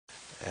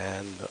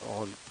And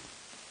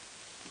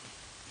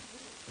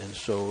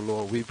so,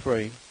 Lord, we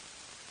pray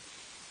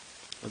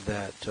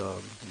that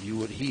you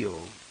would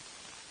heal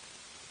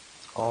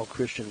all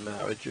Christian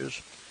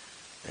marriages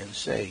and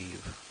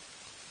save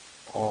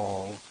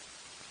all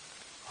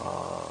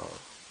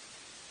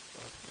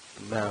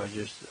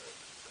marriages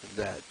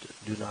that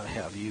do not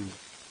have you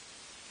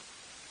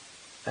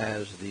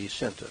as the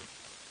center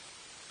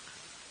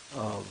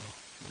of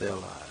their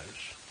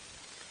lives.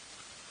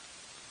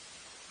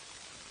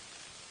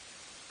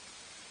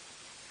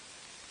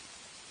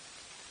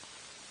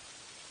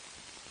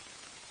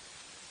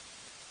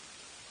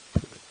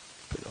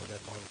 Put it on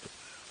that monitor.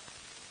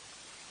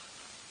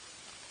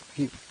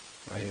 Keep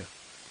right here.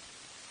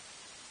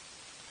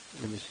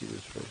 Let me see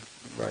this first.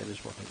 Right, this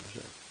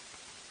 100%.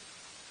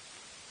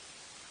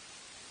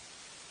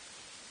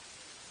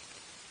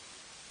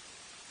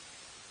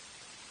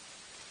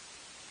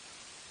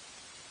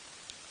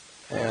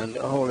 And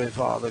Holy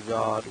Father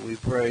God, we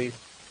pray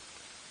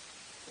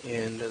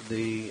in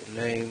the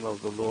name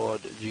of the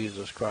Lord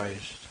Jesus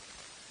Christ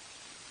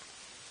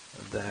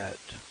that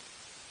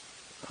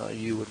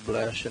you would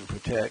bless and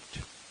protect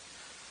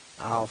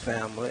our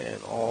family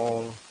and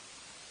all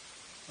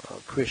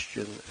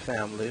Christian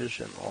families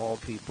and all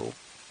people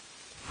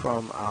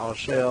from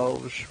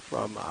ourselves,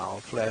 from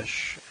our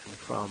flesh, and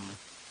from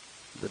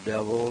the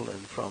devil,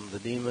 and from the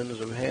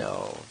demons of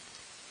hell,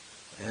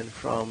 and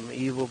from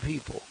evil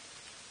people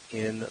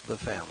in the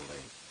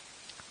family,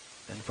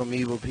 and from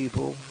evil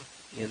people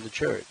in the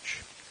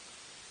church,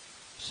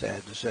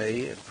 sad to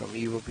say, and from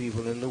evil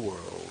people in the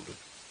world.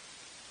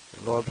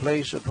 And Lord,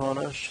 place upon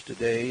us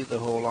today the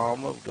whole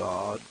armor of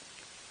God.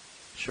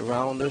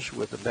 Surround us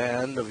with a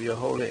band of your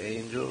holy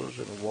angels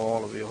and a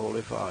wall of your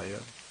holy fire.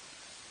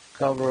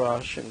 Cover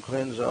us and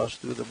cleanse us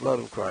through the blood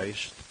of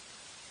Christ,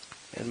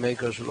 and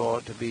make us,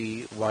 Lord, to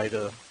be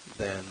whiter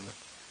than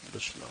the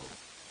snow.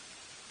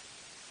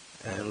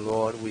 And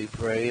Lord, we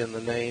pray in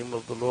the name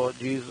of the Lord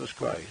Jesus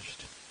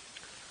Christ,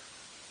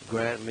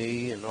 grant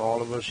me and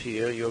all of us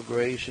here your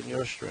grace and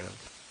your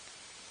strength,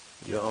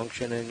 your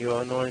unction and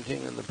your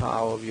anointing and the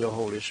power of your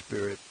Holy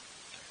Spirit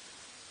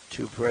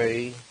to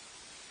pray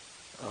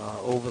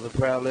over the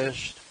prayer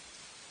list,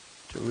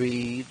 to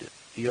read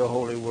your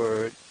holy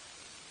word,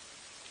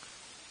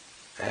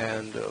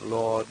 and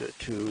Lord,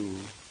 to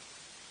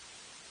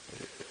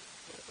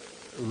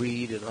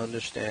read and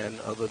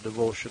understand other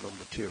devotional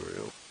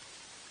material.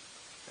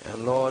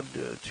 And Lord,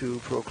 to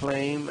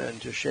proclaim and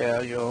to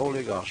share your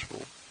holy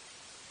gospel.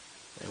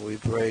 And we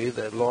pray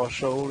that lost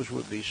souls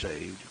would be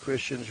saved,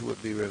 Christians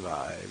would be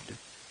revived,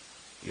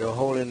 your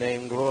holy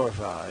name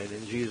glorified,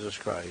 and Jesus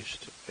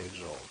Christ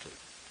exalted.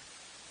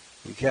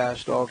 We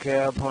cast all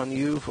care upon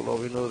you, for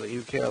Lord, we know that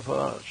you care for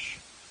us.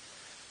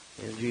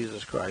 In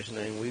Jesus Christ's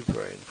name we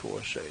pray and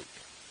forsake.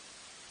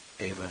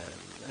 Amen.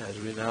 As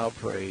we now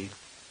pray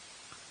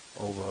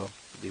over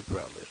the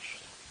prayer list.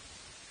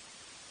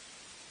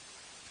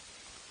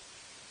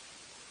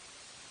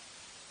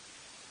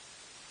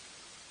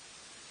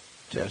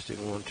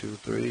 Testing 1, 2,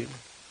 3.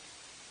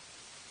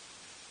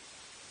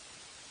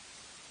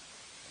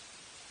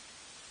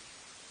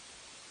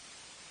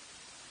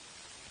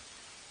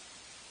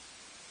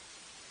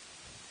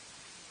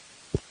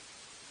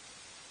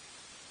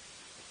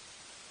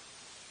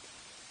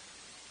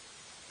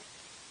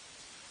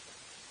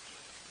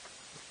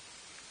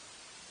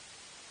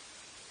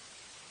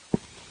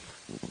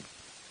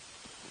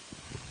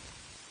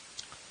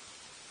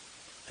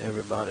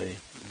 Everybody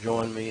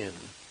join me in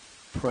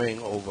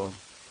praying over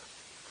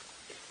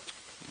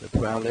the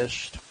prayer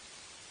list.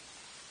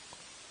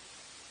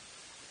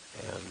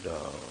 And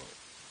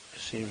it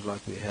seems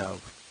like we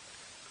have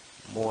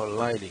more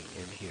lighting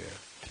in here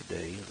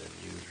today than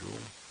usual.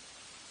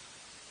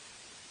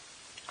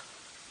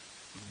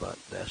 But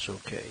that's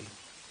okay.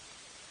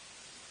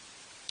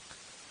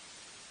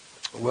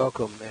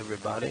 Welcome,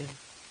 everybody.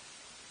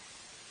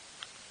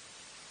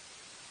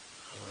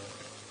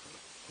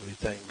 We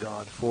thank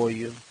God for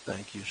you.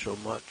 Thank you so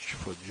much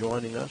for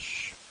joining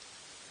us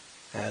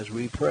as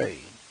we pray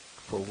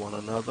for one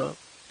another,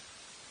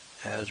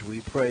 as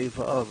we pray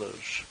for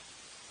others.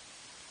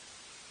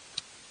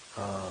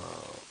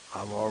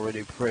 I've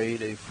already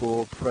prayed a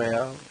full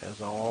prayer,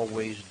 as I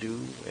always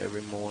do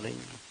every morning.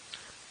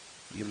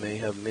 You may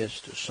have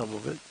missed some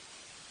of it,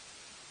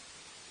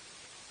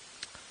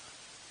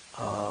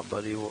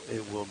 but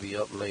it will be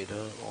up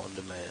later on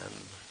demand.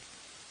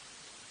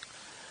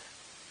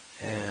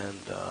 And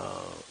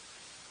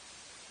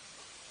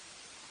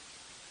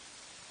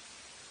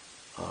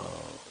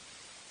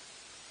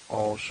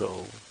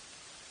also,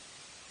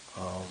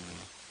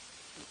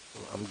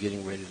 I'm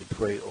getting ready to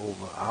pray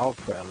over our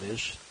prayer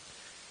list.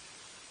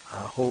 I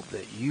hope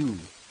that you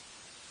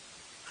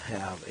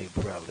have a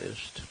prayer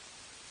list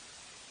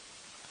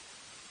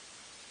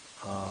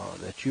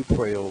that you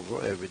pray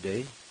over every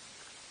day.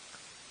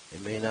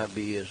 It may not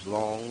be as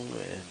long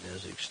and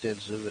as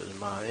extensive as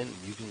mine.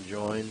 You can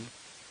join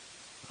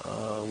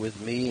with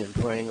me in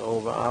praying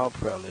over our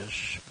prayer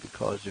list,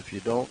 because if you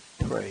don't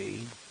pray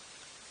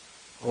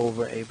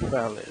over a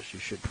prayer list. You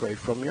should pray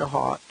from your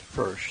heart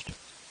first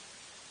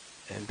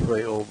and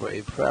pray over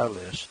a prayer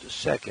list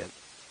second.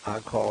 I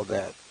call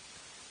that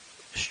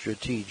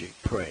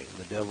strategic praying.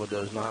 The devil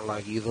does not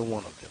like either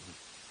one of them.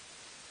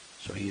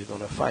 So he's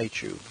going to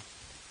fight you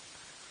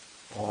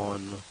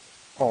on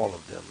all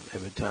of them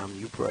every time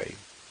you pray.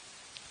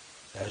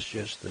 That's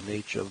just the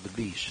nature of the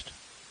beast,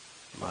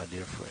 my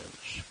dear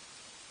friends.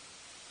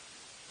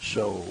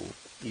 So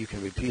you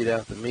can repeat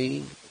after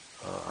me.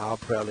 Our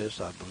prayer list,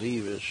 I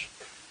believe, is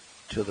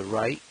to the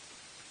right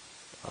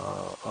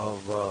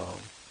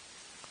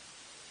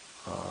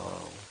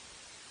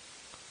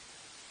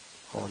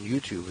on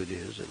YouTube. It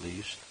is, at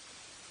least.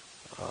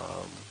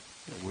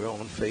 We're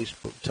on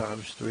Facebook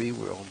 ×3.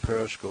 We're on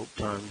Periscope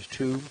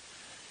 ×2.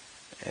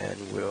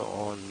 And we're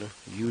on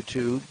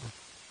YouTube.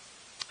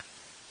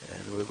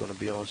 And we're going to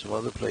be on some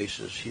other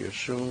places here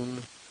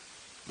soon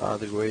by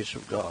the grace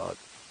of God.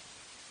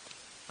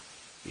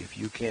 If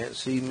you can't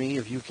see me,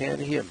 if you can't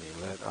hear me,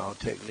 let our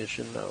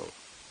technician know.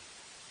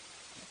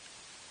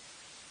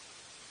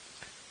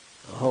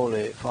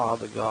 Holy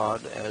Father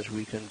God, as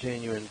we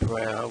continue in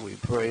prayer, we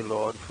pray,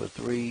 Lord, for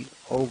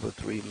over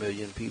 3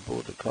 million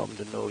people to come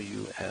to know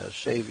you as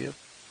Savior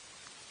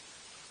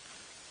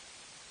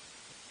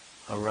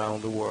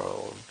around the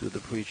world through the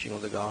preaching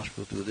of the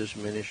gospel, through this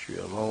ministry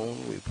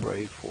alone. We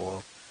pray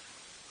for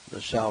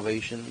the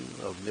salvation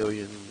of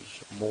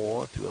millions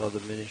more through other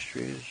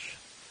ministries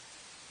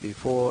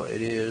before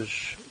it is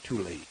too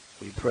late.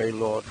 We pray,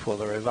 Lord, for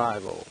the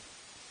revival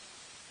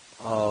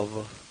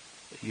of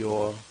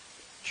your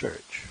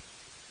church.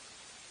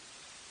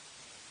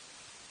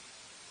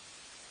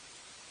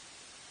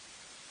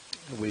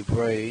 We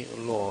pray,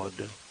 Lord,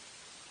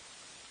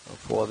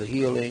 for the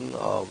healing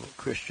of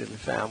Christian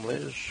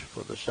families,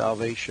 for the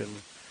salvation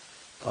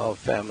of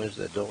families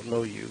that don't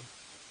know you.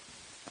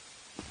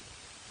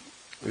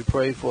 We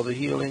pray for the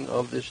healing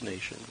of this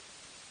nation.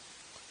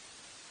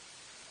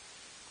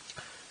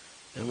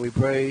 And we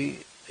pray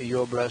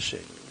your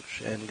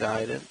blessings and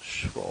guidance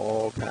for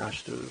all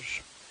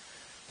pastors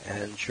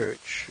and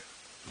church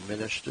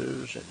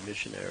ministers and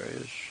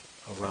missionaries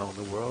around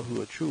the world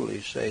who are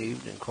truly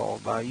saved and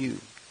called by you.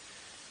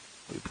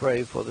 We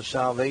pray for the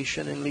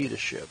salvation and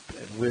leadership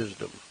and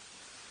wisdom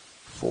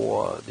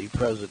for the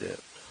President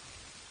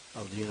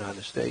of the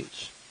United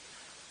States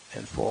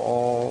and for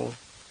all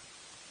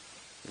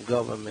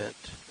government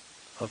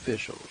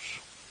officials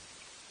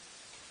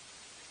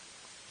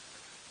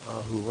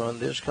who run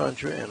this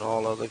country and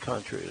all other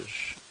countries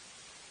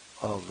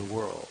of the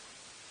world.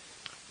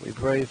 We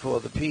pray for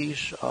the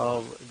peace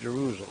of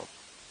Jerusalem.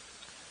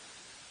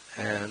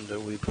 And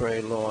we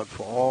pray, Lord,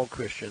 for all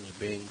Christians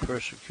being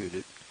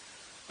persecuted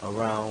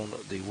around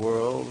the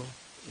world,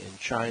 in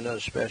China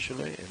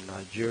especially, in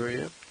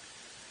Nigeria,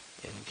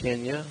 in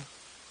Kenya,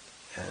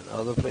 and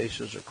other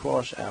places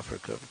across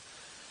Africa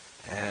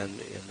and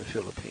in the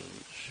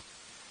Philippines.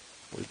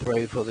 We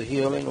pray for the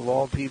healing of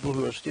all people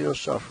who are still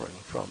suffering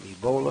from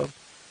Ebola,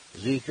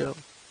 Zika,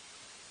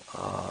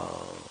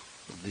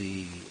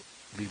 the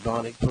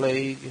bubonic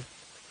plague,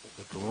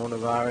 the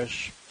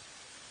coronavirus,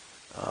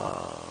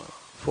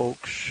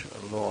 folks,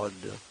 Lord,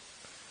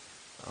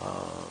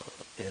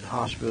 in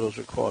hospitals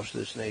across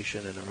this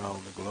nation and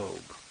around the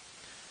globe.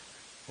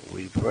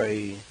 We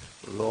pray,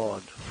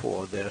 Lord,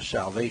 for their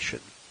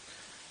salvation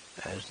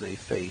as they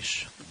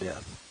face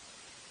death.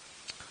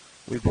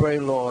 We pray,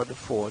 Lord,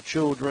 for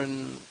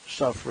children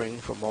suffering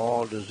from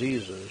all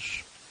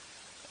diseases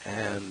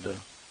and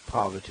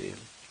poverty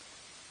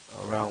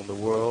around the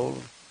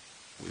world.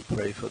 We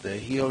pray for their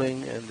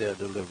healing and their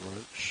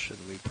deliverance. And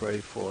we pray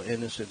for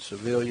innocent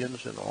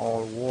civilians in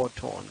all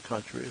war-torn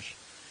countries,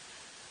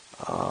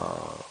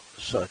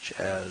 such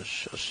as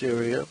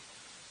Syria,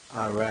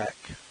 Iraq,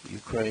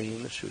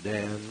 Ukraine,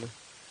 Sudan,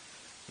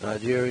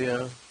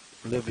 Nigeria,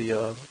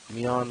 Libya,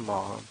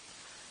 Myanmar,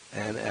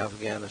 and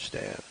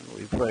Afghanistan.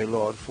 We pray,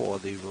 Lord, for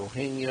the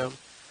Rohingya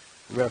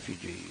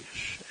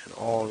refugees and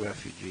all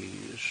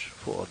refugees,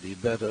 for the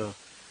Better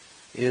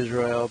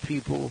Israel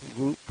people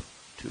group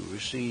to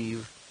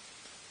receive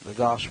the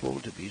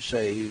gospel, to be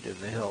saved, and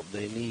the help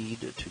they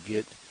need to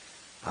get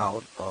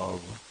out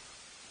of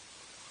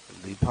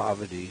the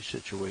poverty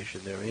situation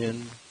they're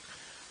in.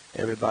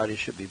 Everybody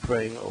should be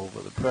praying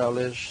over the prayer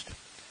list.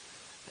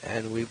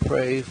 And we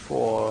pray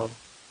for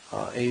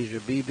Asia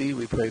Bibi.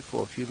 We pray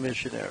for a few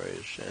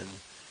missionaries and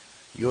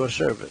your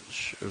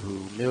servants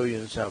who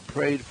millions have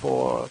prayed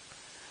for,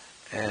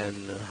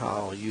 and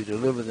how you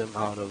deliver them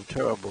out of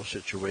terrible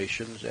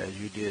situations as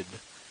you did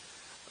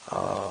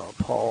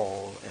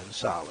Paul and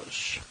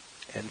Silas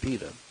and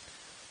Peter.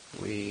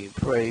 We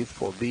pray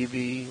for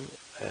Bibi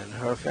and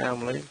her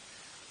family,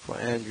 for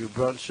Andrew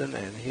Brunson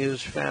and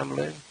his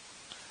family,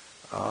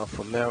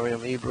 for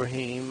Miriam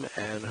Ibrahim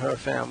and her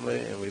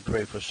family, and we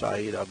pray for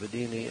Saeed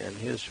Abedini and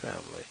his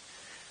family.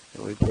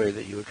 And we pray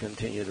that you would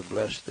continue to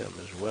bless them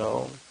as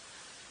well.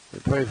 We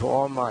pray for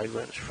all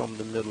migrants from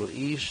the Middle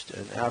East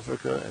and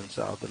Africa and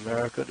South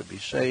America to be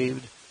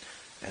saved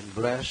and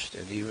blessed,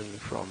 and even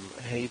from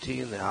Haiti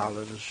and the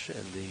islands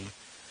in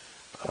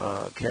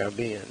the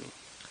Caribbean.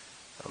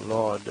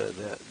 Lord,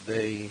 that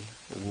they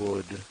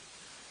would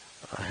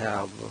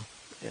have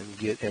and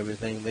get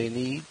everything they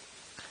need.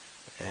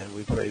 And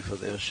we pray for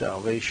their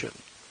salvation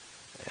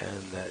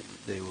and that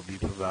they will be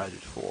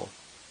provided for.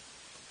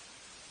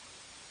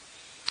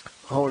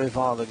 Holy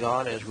Father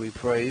God, as we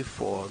pray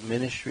for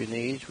ministry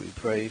needs, we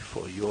pray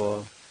for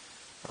your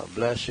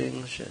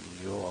blessings and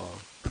your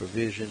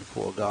provision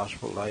for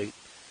Gospel Light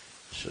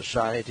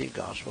Society,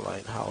 Gospel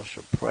Light House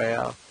of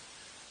Prayer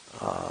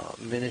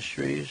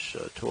Ministries,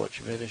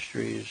 Torch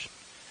Ministries,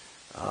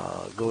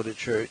 Go to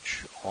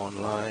Church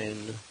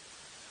Online,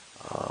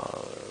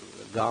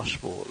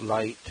 Gospel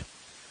Light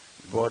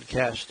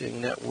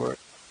Broadcasting Network,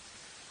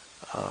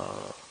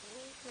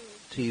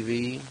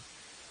 TV,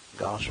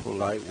 Gospel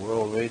Light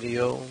World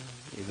Radio,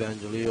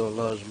 Evangelio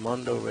Luz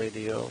Mundo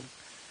Radio,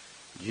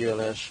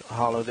 GLS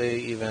Holiday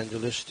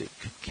Evangelistic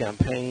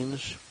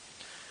Campaigns.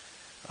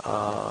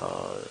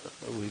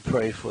 We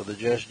pray for the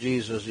Just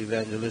Jesus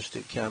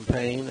Evangelistic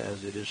Campaign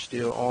as it is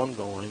still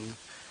ongoing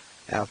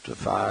after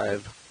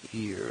 5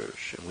 years.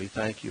 And we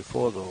thank you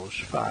for those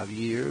 5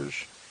 years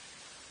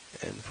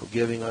and for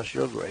giving us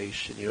your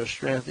grace and your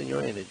strength and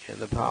your energy and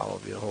the power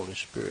of your Holy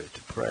Spirit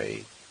to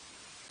pray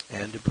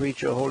and to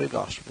preach your holy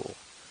gospel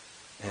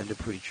and to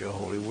preach your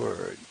holy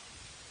word,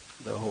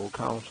 the whole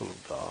counsel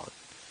of God.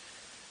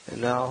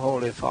 And now,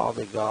 Holy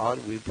Father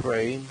God, we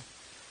pray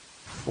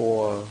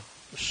for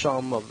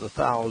some of the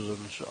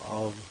thousands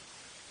of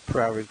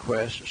prayer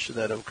requests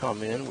that have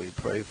come in. We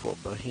pray for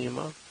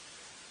Bahima,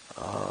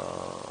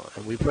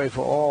 and we pray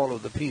for all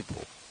of the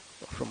people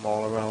from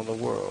all around the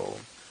world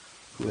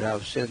who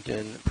have sent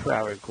in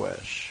prayer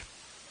requests.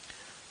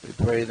 We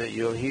pray that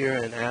you'll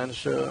hear and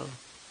answer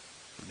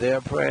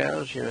their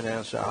prayers, hear and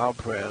answer our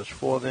prayers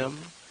for them.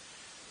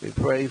 We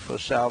pray for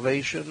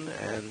salvation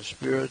and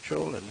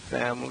spiritual and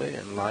family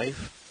and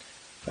life,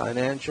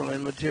 financial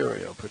and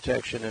material,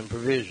 protection and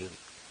provision,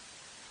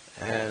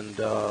 and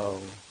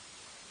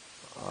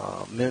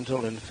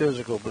mental and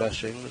physical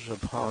blessings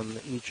upon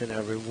each and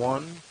every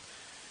one.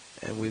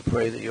 And we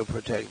pray that you'll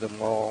protect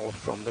them all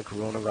from the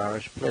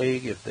coronavirus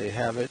plague if they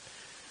have it.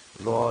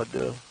 Lord,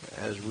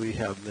 as we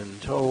have been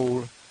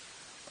told,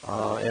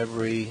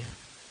 every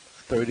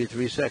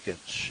 33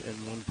 seconds in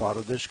one part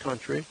of this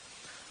country,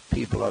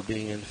 people are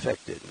being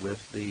infected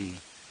with the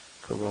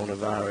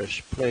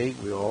coronavirus plague.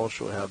 We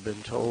also have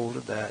been told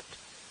that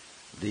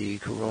the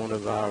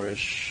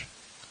coronavirus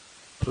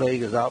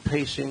plague is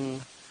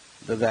outpacing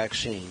the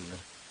vaccine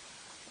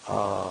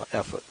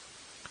effort.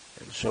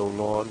 And so,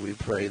 Lord, we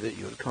pray that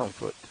you'll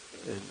comfort,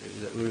 and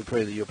we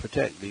pray that you'll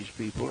protect these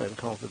people and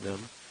comfort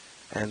them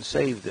and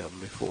save them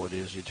before it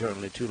is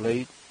eternally too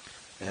late,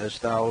 as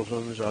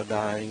thousands are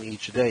dying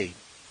each day.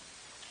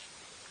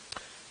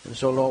 And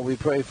so, Lord, we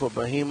pray for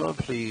Bahima.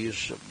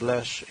 Please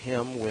bless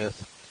him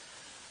with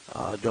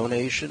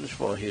donations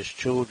for his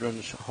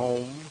children's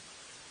home.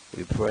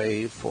 We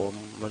pray for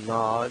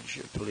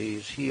Manaj.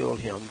 Please heal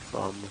him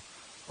from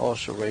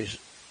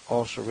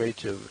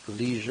ulcerative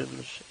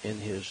lesions in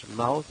his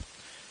mouth.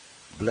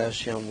 Bless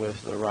him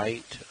with the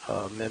right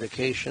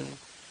medication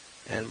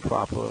and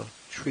proper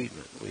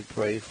treatment. We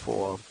pray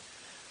for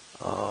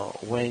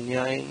Wayne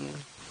Yang,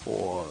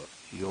 for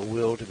your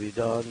will to be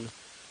done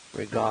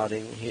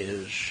regarding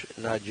his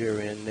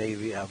Nigerian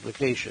Navy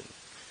application.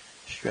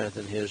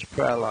 Strengthen his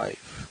prayer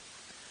life.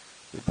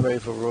 We pray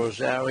for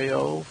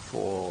Rosario,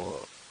 for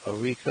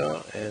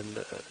Erika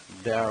and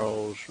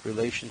Daryl's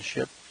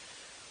relationship,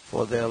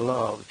 for their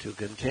love to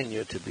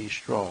continue to be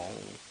strong,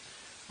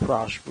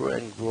 prosper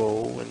and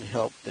grow, and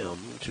help them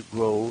to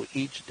grow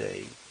each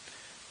day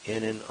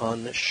in an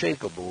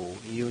unshakable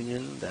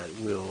union that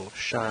will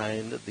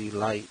shine the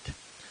light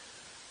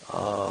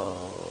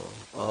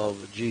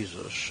of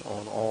Jesus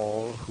on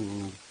all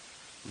who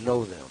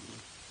know them.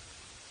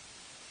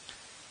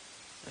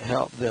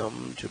 Help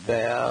them to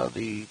bear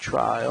the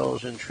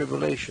trials and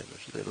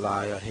tribulations that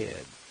lie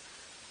ahead,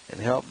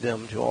 and help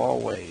them to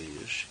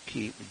always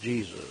keep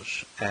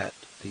Jesus at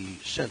the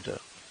center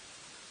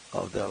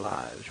of their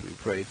lives. We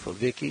pray for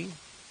Vicky.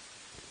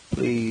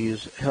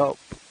 Please help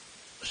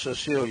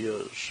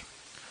Cecilia's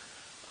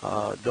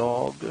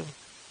dog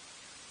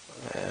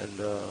and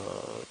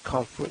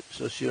comfort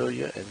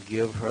Cecilia and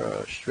give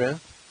her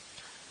strength.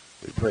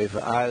 We pray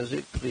for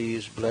Isaac.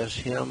 Please bless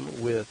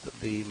him with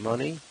the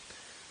money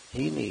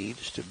he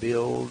needs to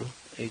build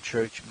a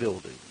church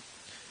building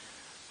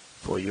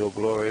for your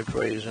glory,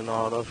 praise, and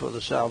honor, for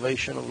the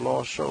salvation of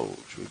lost souls.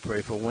 We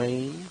pray for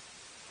Wayne.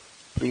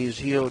 Please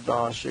heal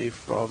Darcy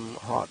from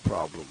heart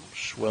problems,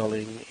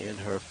 swelling in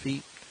her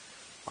feet,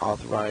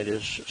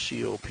 arthritis,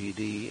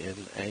 COPD,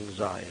 and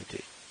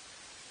anxiety.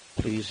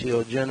 Please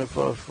heal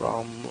Jennifer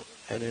from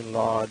an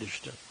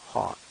enlarged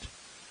heart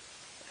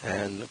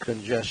and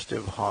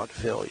congestive heart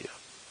failure.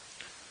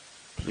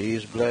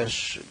 Please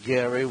bless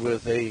Gary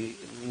with a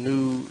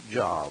new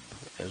job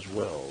as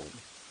well.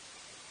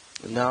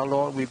 And now,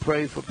 Lord, we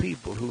pray for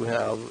people who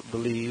have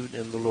believed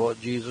in the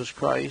Lord Jesus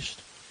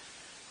Christ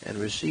and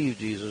received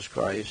Jesus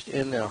Christ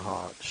in their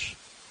hearts.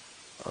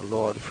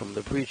 Lord, from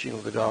the preaching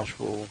of the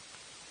gospel,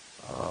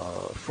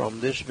 from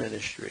this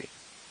ministry,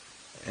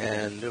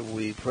 And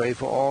we pray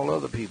for all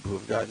other people who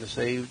have gotten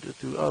saved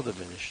through other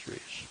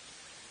ministries,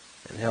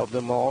 and help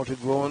them all to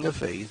grow in the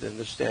faith and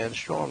to stand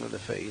strong in the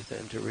faith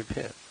and to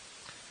repent,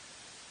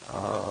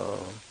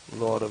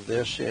 Lord, of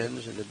their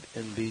sins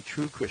and be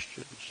true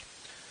Christians.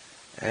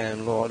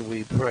 And Lord,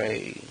 we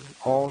pray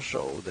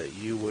also that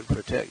you would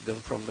protect them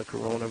from the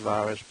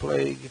coronavirus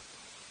plague,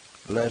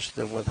 bless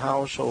them with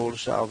household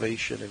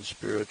salvation and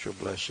spiritual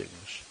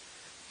blessings,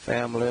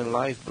 family and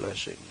life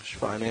blessings,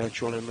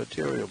 financial and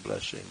material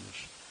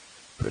blessings,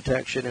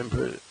 protection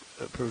and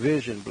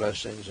provision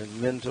blessings,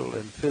 and mental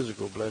and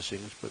physical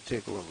blessings,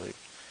 particularly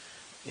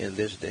in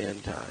this day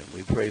and time.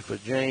 We pray for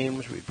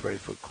James, we pray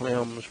for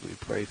Clems, we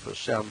pray for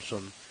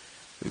Samson,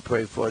 we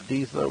pray for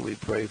Aditha, we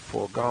pray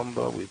for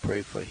Gamba, we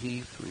pray for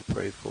Heath, we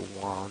pray for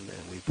Juan,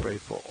 and we pray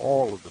for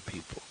all of the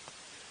people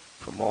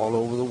from all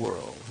over the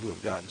world who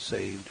have gotten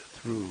saved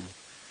through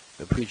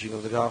the preaching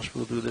of the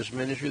gospel through this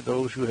ministry,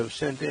 those who have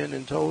sent in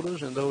and told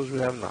us, and those who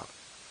have not.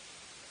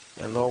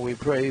 And Lord, we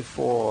pray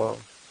for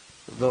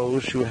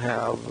those who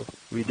have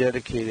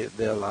rededicated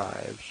their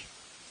lives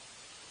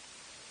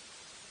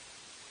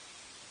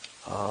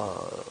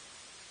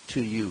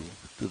to you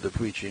through the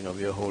preaching of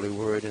your holy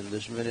word in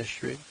this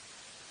ministry.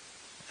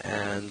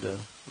 And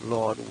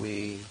Lord,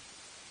 we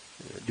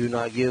do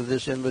not give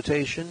this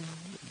invitation,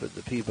 but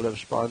the people have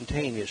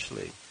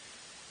spontaneously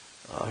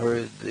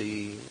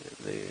they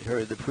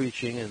heard the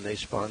preaching, and they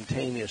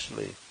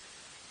spontaneously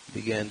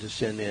began to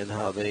send in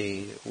how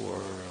they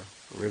were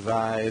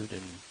revived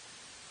and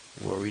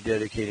were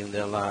rededicating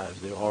their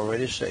lives. They were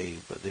already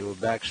saved, but they were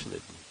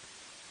backslidden,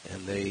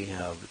 and they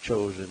have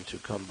chosen to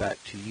come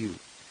back to you.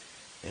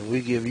 And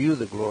we give you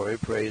the glory,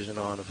 praise, and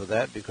honor for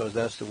that, because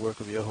that's the work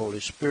of your Holy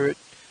Spirit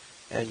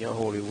and your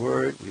holy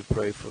word. We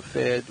pray for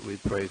Fed, we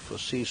pray for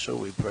Cecil,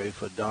 we pray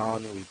for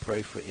Don, we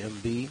pray for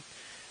MB,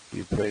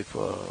 we pray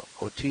for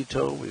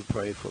Otito, we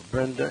pray for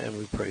Brenda, and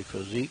we pray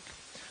for Zeke.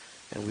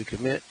 And we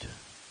commit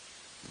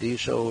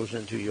these souls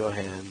into your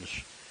hands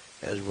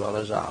as well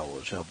as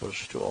ours. Help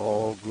us to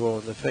all grow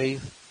in the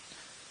faith,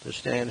 to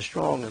stand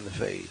strong in the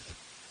faith,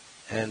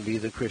 and be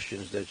the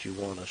Christians that you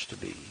want us to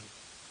be.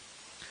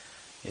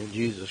 In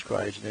Jesus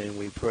Christ's name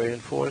we pray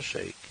and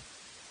forsake.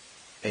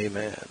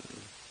 Amen.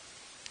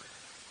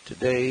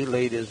 Today,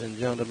 ladies and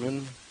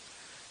gentlemen,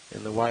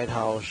 in the White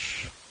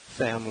House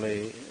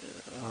family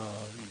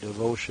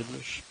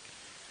devotions,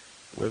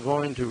 we're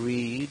going to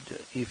read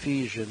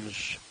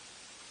Ephesians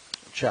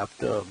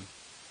chapter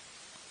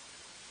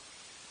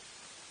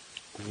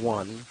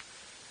 1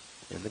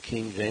 in the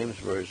King James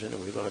Version,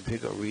 and we're going to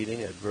pick up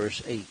reading at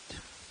verse 8.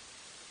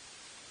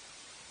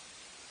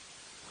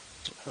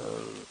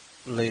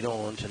 Later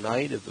on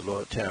tonight, if the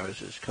Lord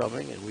tarries is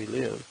coming and we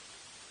live,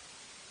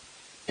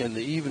 in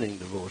the evening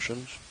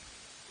devotions,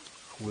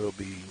 we'll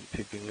be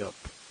picking up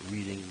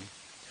reading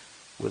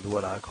with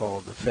what I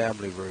call the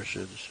family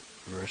verses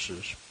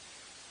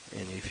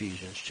in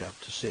Ephesians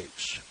chapter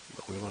 6.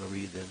 But we're going to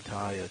read the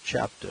entire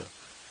chapter,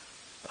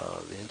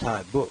 the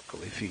entire book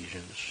of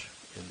Ephesians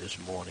in this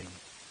morning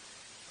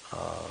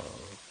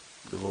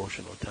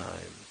devotional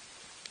time.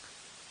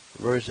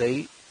 Verse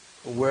 8,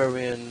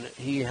 wherein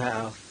he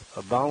hath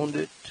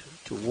abounded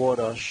toward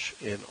us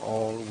in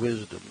all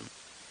wisdom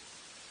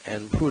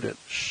and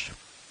prudence,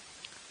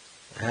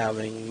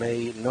 having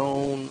made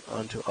known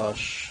unto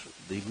us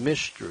the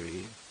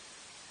mystery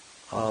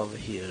of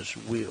his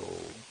will,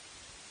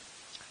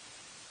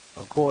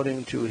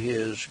 according to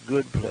his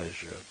good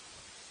pleasure,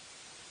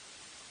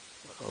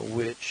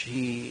 which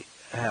he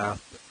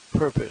hath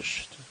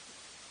purposed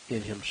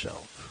in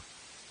himself.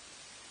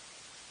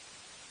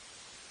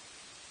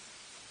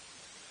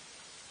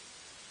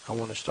 I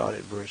want to start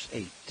at verse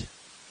 8.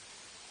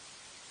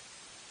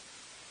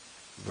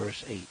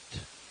 Verse 8.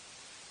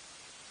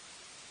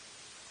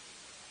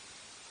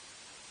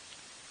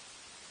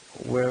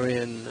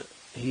 Wherein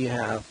he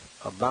hath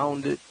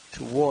abounded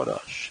toward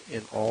us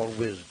in all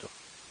wisdom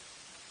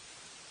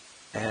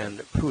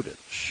and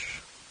prudence,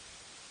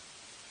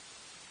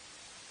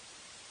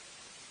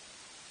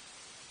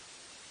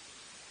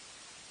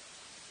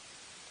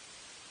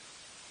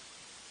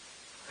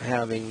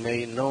 having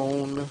made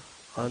known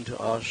unto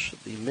us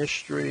the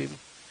mystery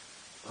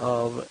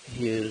of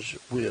his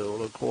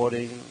will,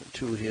 according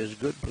to his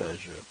good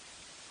pleasure,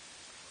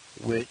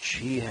 which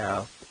he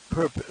hath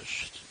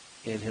purposed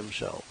in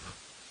himself,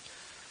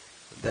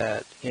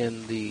 that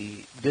in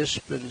the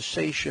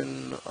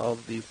dispensation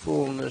of the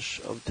fullness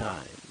of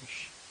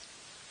times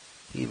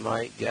he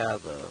might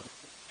gather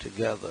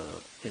together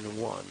in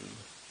one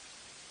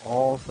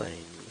all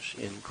things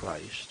in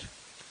Christ,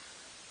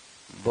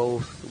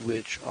 both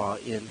which are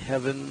in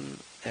heaven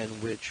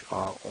and which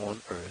are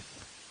on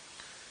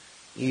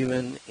earth,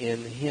 even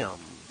in him,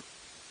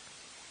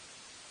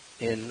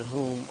 in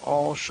whom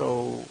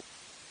also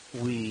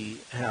we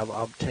have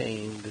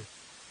obtained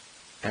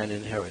an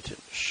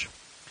inheritance,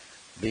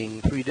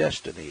 being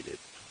predestinated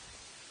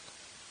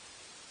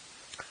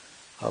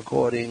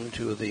according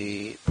to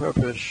the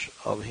purpose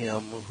of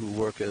him who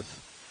worketh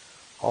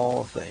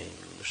all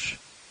things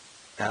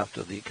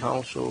after the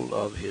counsel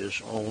of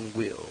his own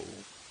will,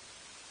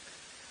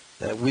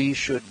 that we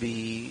should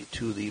be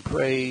to the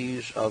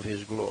praise of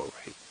his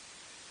glory,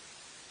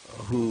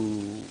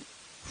 who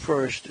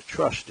first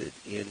trusted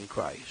in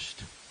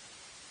Christ,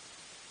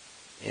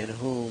 in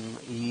whom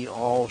ye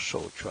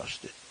also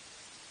trusted,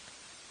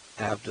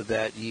 after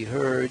that ye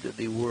heard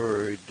the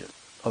word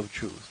of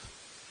truth,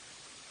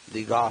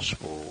 the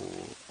gospel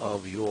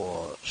of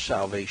your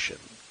salvation,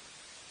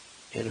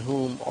 in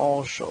whom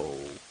also,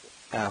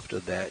 after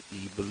that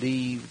ye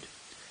believed,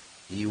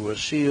 ye were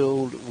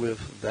sealed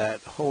with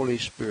that Holy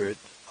Spirit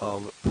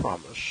of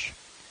promise,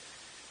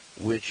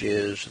 which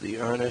is the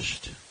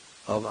earnest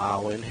of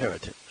our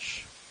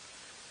inheritance,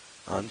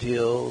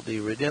 until the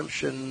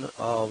redemption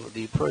of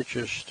the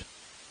purchased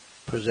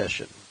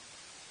possession,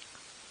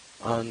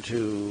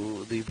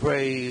 unto the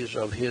praise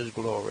of his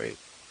glory.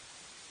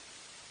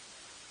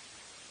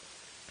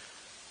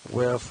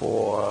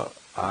 Wherefore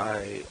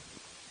I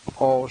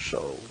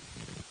also,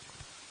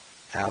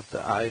 after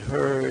I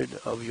heard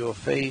of your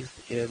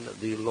faith in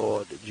the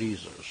Lord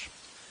Jesus,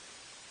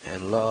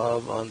 and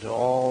love unto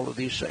all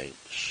the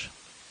saints,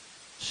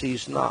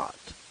 cease not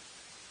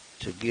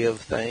to give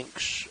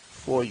thanks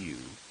for you,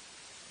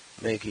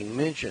 making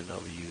mention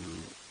of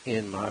you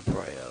in my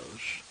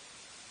prayers,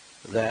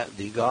 that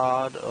the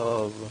God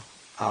of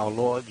our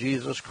Lord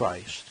Jesus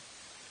Christ,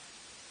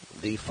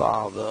 the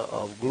Father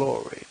of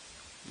glory,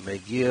 may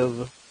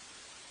give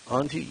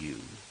unto you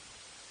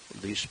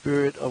the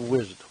spirit of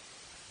wisdom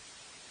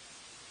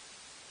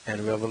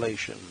and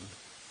revelation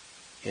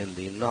in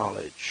the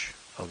knowledge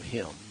of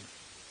him,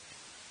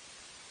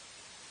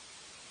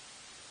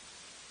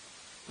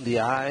 the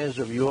eyes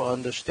of your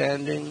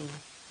understanding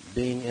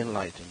being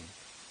enlightened,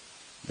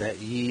 that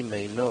ye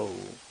may know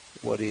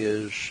what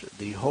is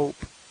the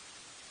hope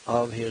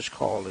of his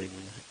calling,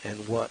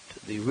 and what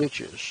the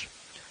riches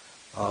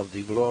of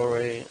the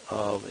glory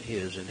of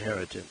his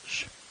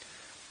inheritance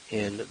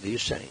in the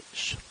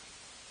saints,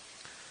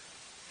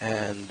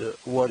 and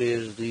what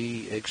is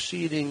the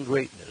exceeding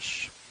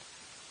greatness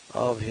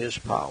of his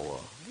power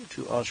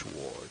to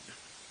usward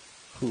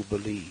who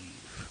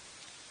believe,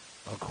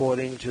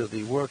 according to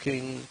the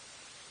working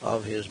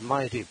of his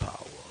mighty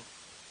power,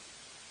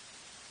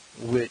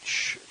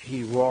 which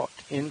he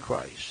wrought in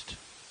Christ,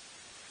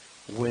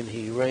 when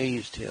he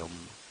raised him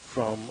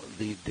from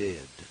the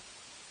dead,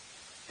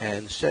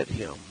 and set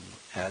him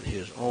at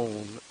his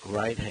own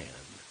right hand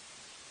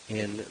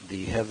in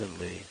the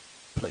heavenly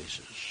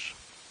places,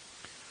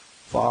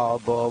 far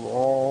above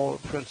all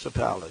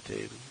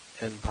principality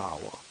and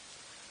power,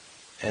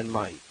 and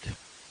might,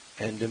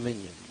 and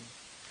dominion,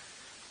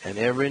 and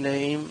every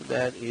name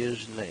that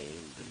is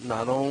named,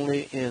 not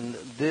only in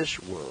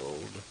this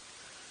world,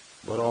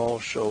 but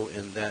also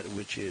in that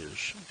which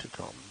is to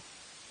come,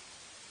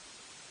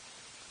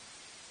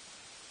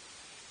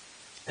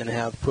 and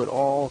hath put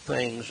all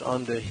things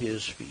under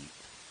his feet,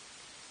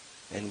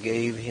 and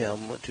gave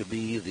him to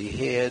be the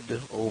head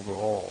over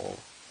all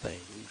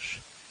things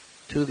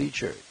to the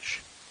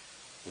church,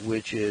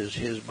 which is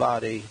his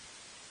body,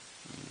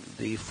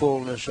 the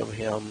fullness of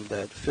him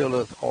that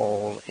filleth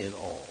all in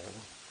all.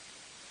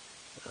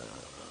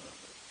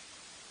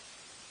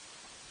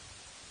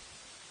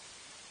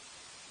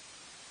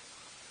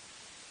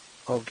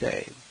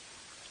 Okay.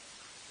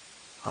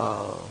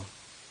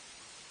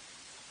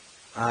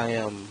 I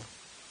am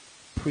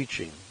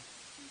preaching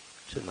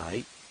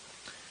tonight,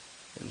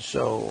 and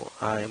so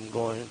I am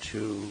going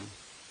to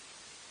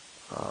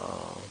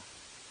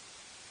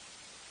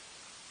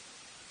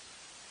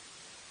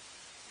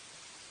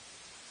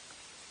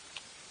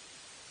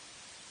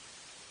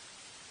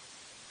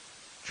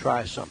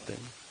try something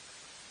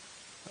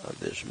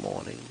this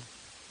morning,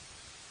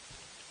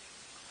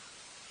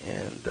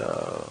 and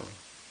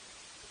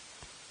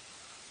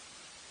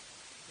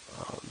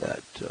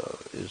that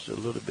is a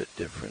little bit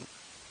different.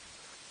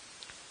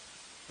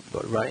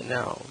 But right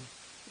now,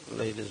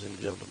 ladies and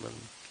gentlemen,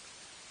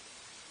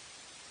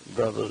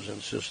 brothers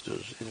and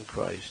sisters in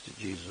Christ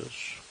Jesus,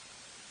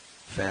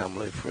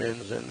 family,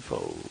 friends, and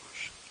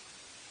foes,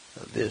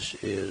 this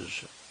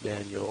is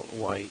Daniel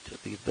Whyte,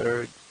 the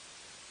third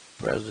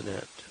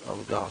president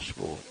of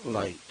Gospel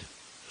Light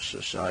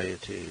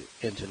Society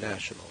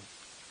International.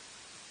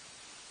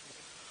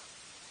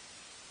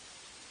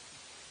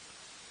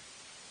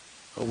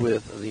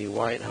 With the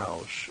White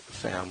House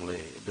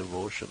Family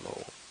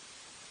Devotional,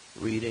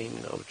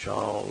 reading of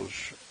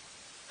Charles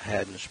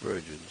Haddon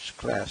Spurgeon's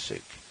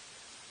classic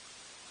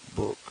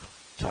book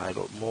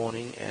titled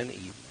Morning and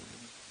Evening.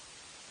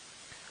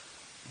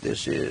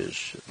 This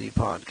is the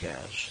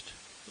podcast.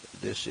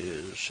 This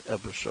is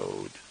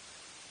episode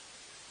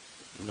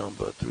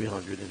number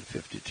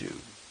 352.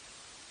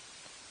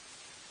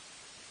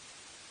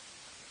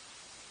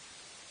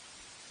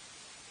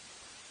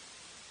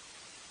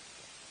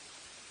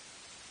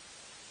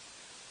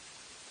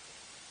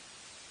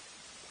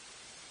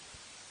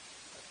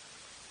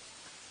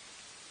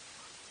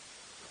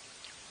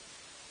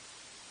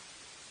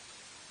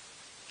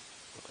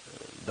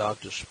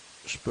 Dr.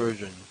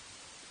 Spurgeon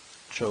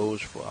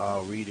chose for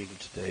our reading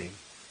today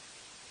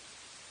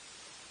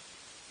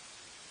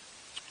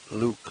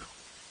Luke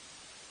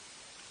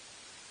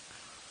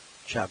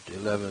chapter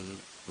 11,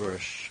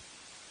 verse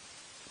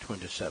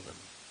 27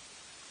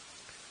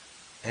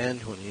 and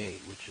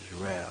 28, which is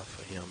rare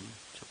for him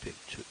to pick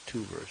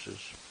two verses.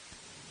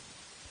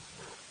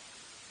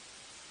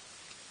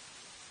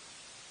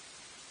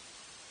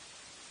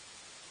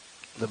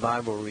 The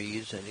Bible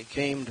reads, "And it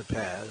came to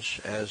pass,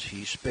 as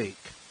he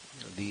spake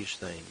these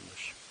things,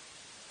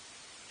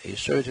 a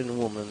certain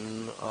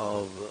woman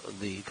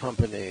of the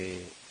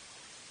company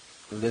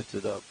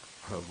lifted up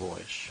her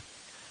voice,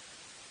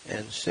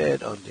 and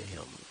said unto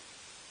him,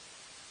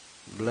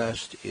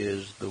 Blessed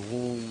is the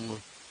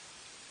womb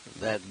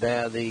that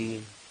bare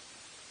thee,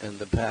 and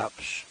the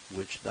paps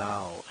which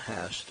thou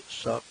hast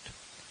sucked.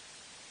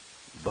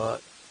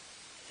 But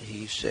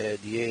he said,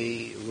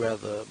 Yea,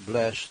 rather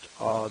blessed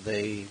are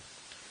they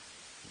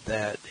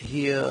that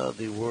hear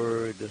the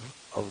word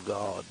of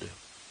God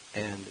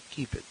and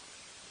keep it."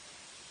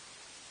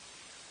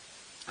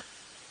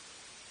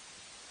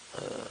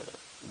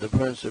 The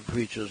Prince of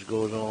Preachers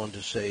goes on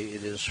to say,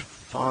 "It is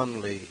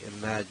fondly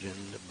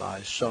imagined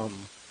by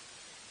some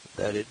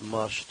that it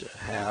must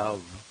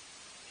have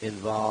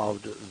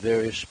involved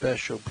very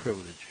special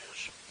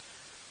privileges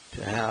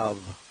to have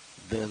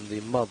been the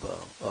mother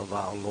of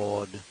our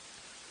Lord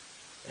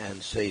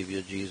and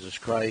Savior Jesus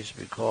Christ,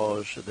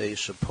 because they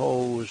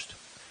supposed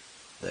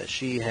that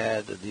she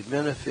had the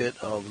benefit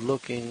of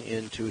looking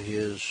into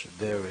his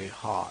very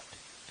heart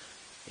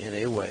in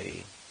a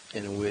way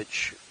in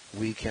which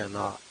we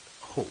cannot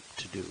hope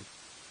to do.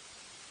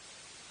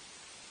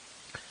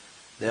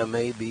 There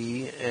may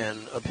be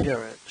an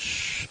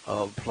appearance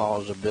of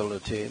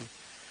plausibility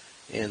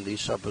in the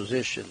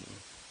supposition,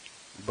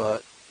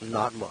 but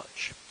not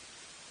much.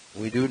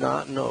 We do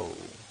not know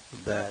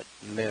that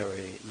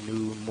Mary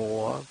knew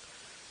more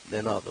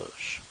than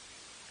others.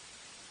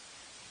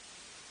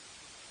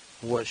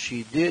 What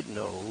she did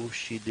know,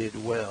 she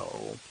did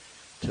well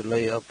to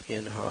lay up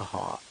in her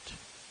heart.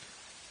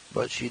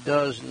 But she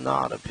does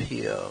not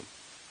appear,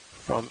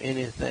 from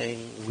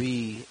anything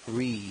we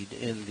read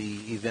in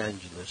the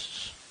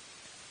evangelists,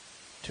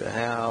 to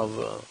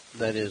have,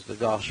 that is the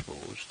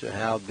Gospels, to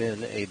have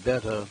been a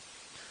better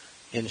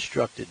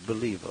instructed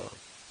believer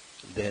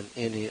than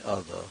any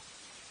other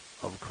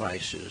of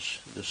Christ's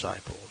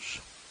disciples.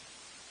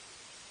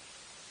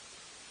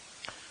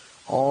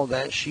 All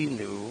that she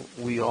knew,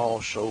 we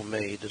also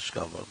may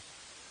discover.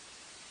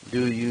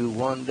 Do you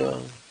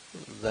wonder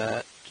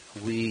that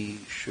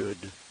we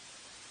should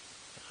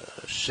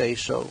say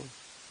so?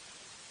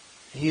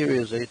 Here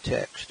is a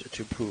text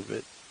to prove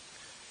it.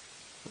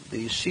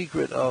 The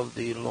secret of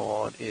the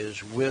Lord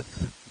is with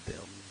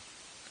them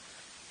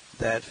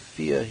that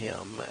fear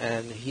him,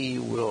 and he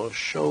will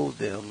show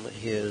them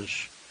his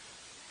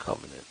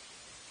covenant.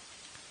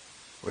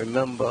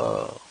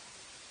 Remember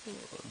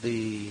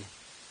the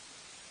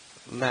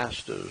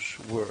Master's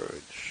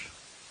words.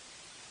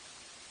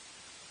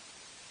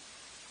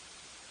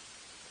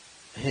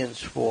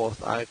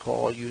 Henceforth I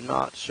call you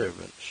not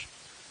servants,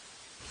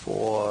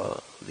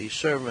 for the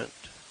servant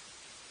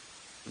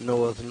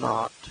knoweth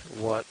not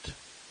what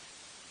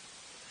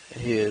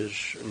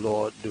his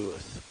Lord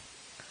doeth.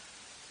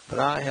 But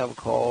I have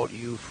called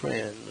you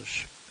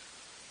friends,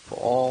 for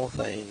all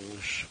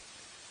things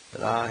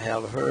that I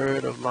have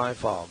heard of my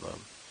Father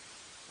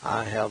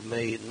I have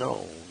made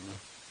known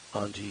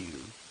unto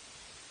you.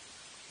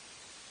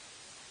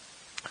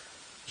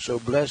 So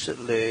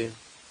blessedly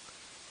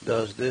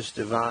does this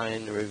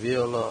divine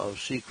revealer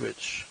of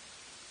secrets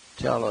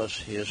tell us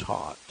his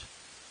heart,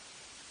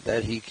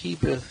 that he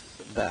keepeth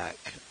back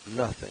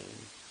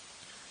nothing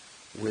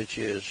which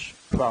is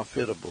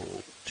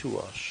profitable to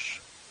us.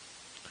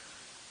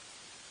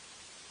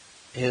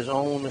 His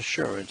own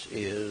assurance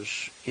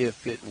is,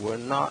 if it were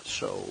not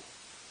so,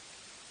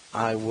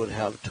 I would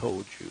have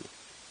told you.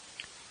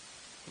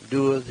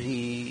 Doeth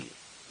he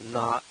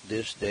not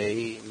this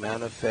day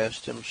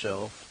manifest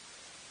himself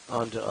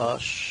unto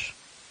us,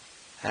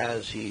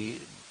 as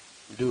he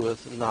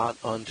doeth not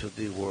unto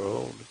the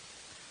world?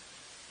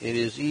 It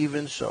is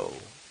even so,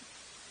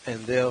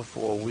 and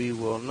therefore we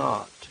will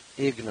not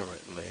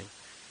ignorantly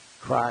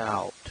cry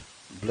out,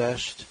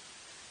 Blessed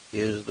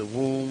is the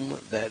womb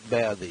that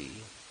bare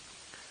thee,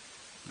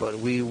 but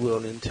we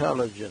will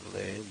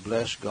intelligently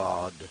bless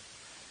God,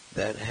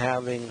 that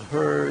having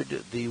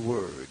heard the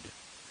word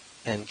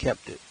and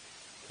kept it,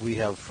 we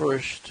have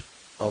first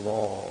of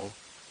all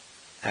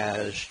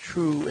as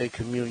true a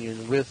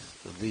communion with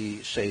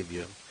the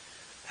Savior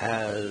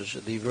as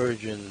the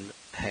Virgin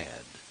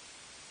had,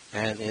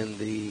 and in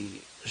the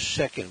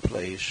second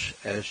place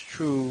as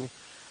true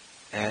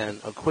an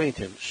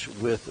acquaintance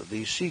with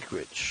the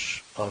secrets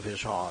of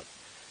his heart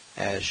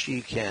as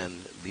she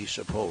can be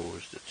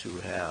supposed to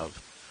have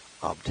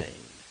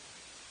obtained.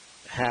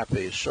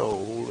 Happy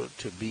soul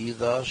to be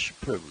thus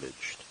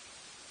privileged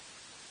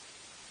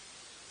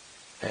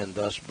and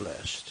thus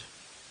blessed.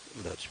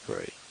 Let's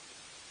pray.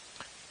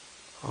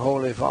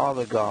 Holy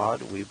Father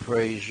God, we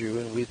praise you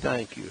and we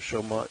thank you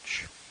so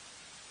much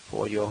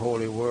for your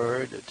holy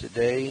word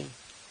today.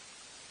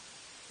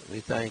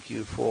 We thank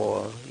you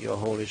for your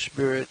Holy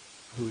Spirit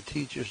who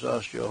teaches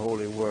us your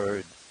holy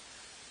word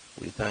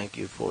We thank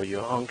you for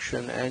your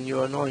unction and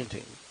your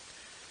anointing.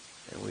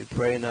 And we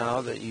pray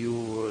now that you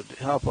would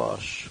help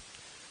us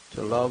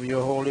to love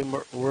your holy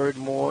word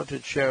more, to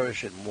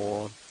cherish it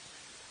more,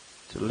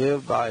 to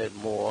live by it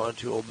more,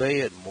 to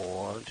obey it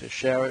more, to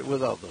share it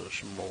with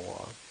others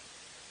more,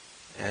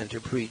 and to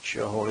preach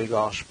your holy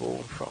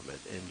gospel from it.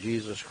 In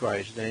Jesus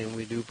Christ's name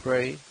we do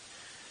pray,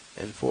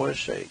 and for his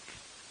sake,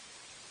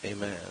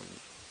 amen.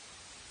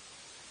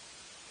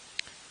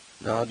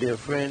 Now, dear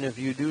friend, if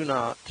you do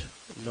not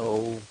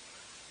know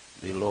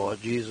the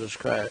Lord Jesus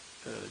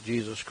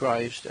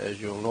Christ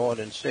as your Lord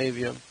and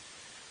Savior,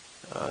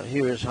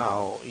 here is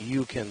how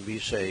you can be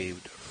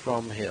saved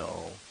from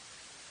hell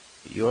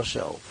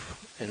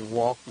yourself and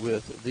walk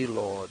with the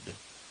Lord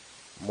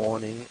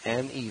morning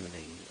and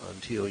evening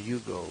until you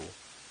go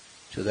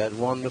to that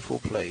wonderful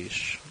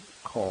place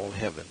called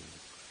heaven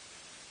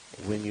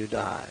when you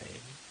die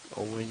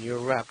or when you're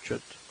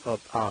raptured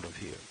up out of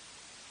here.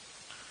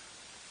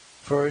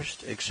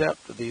 First,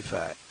 accept the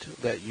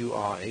fact that you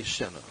are a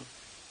sinner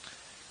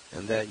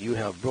and that you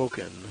have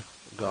broken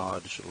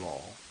God's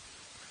law.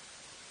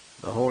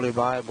 The Holy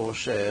Bible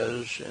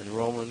says in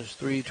Romans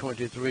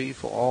 3:23,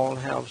 "For all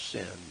have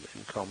sinned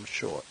and come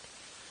short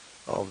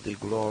of the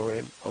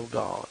glory of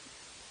God."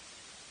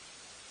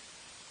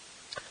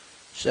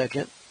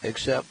 Second,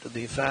 accept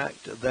the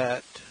fact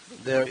that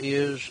there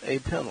is a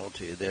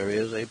penalty, there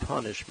is a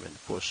punishment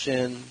for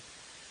sin,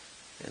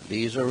 and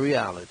these are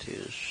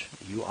realities.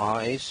 You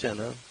are a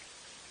sinner.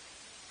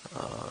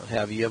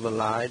 Have you ever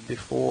lied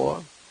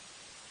before?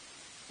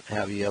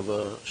 Have you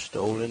ever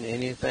stolen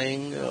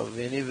anything of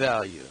any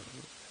value,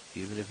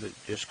 even if it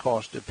just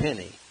cost a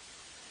penny,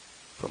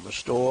 from a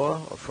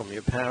store or from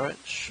your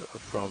parents or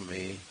from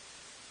a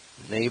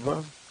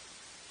neighbor?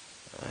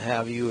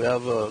 Have you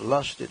ever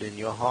lusted in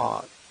your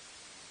heart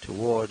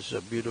towards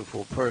a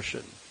beautiful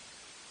person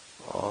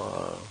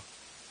or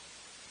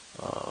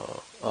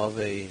of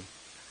a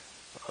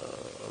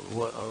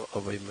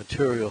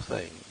material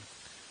thing?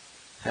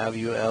 Have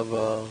you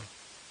ever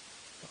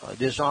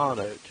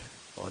dishonored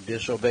or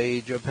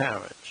disobeyed your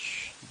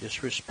parents,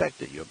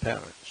 disrespected your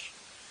parents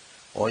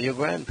or your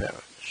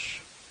grandparents?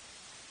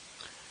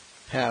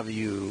 Have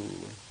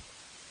you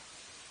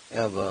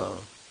ever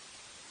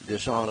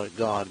dishonored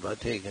God by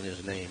taking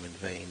his name in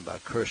vain, by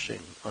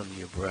cursing under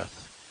your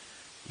breath,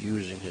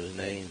 using his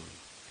name,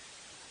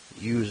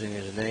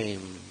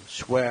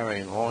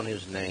 swearing on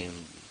his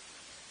name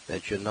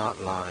that you're not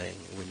lying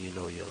when you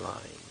know you're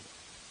lying,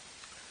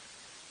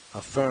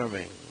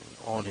 affirming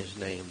on his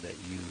name that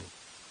you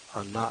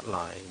are not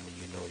lying when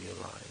you know you're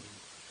lying?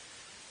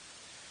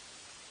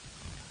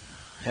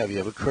 Have you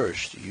ever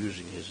cursed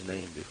using his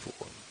name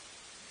before?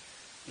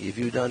 If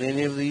you've done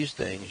any of these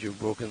things, you've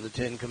broken the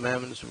 10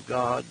 Commandments of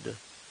God,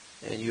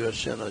 and you're a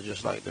sinner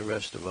just like the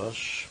rest of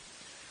us.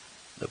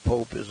 The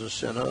Pope is a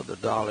sinner. The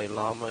Dalai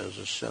Lama is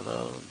a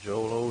sinner.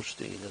 Joel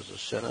Osteen is a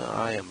sinner.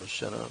 I am a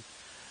sinner.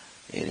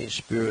 Any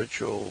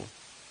spiritual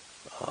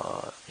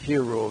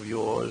hero of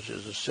yours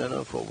is a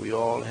sinner, for we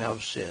all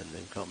have sinned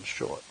and come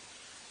short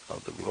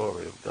of the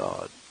glory of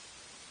God.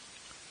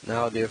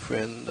 Now, dear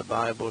friend, the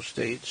Bible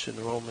states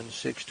in Romans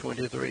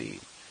 6:23,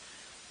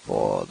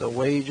 "For the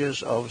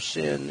wages of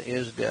sin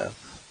is death."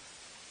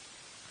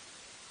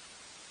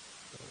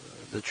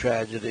 The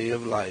tragedy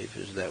of life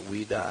is that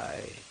we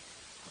die,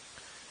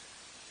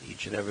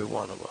 each and every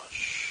one of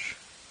us.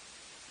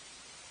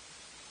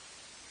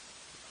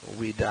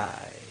 We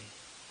die.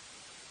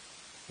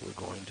 We're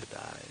going to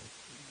die.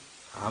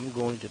 I'm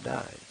going to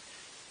die.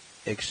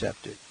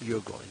 Accept it.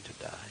 You're going to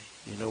die.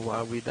 You know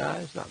why we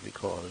die? It's not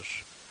because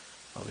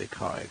of a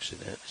car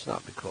accident. It's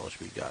not because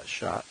we got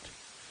shot.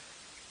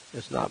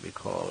 It's not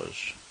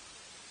because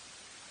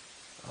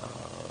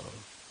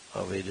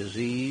of a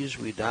disease.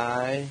 We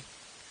die,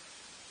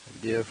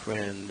 dear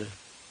friend,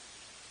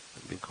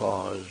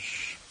 because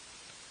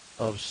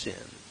of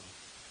sin.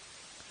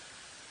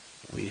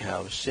 We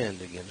have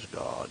sinned against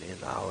God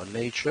in our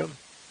nature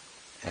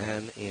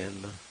and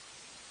in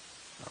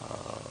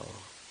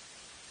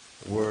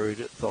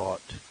word,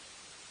 thought,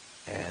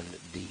 and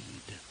deed.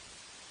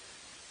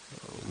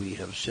 We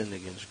have sinned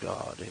against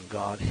God, and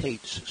God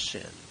hates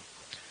sin.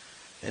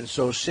 And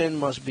so sin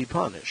must be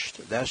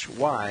punished. That's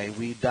why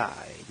we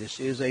die. This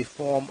is a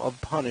form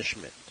of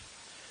punishment.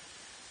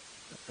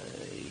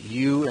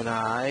 You and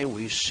I,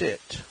 we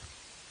sit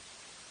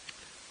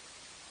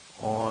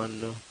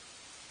on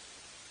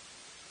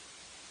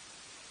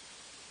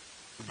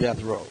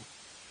death row.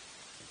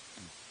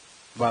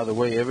 By the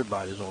way,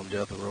 everybody's on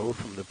death row,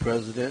 from the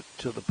president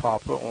to the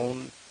pauper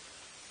on,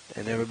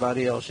 and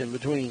everybody else in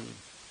between.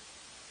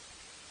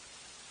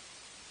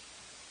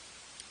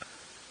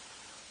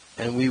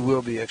 And we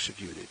will be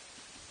executed.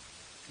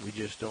 We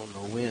just don't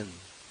know when.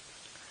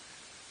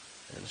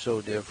 And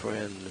so, dear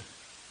friend,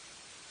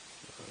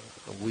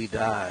 we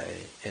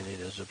die, and it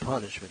is a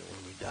punishment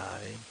when we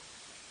die.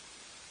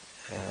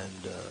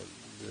 And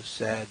the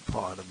sad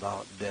part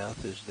about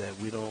death is that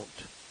we don't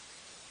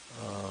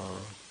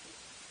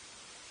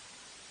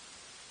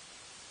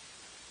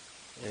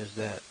is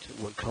that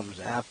what comes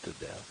after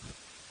death.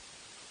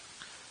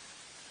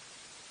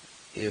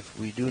 if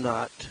we do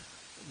not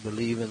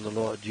believe in the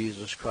Lord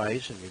Jesus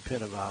Christ and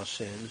repent of our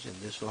sins in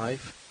this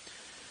life,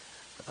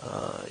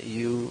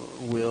 you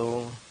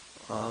will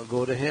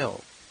go to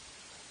hell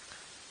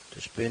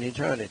to spend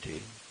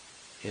eternity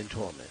in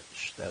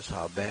torments. That's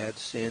how bad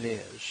sin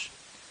is.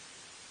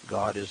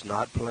 God is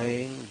not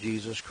playing.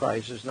 Jesus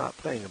Christ is not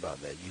playing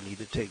about that. You need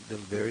to take them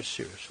very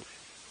seriously.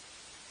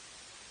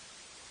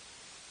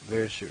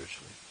 Very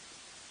seriously.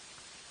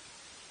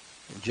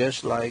 And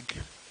just like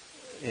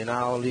in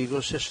our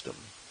legal system,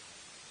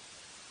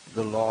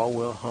 the law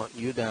will hunt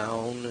you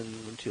down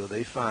until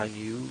they find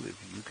you.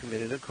 If you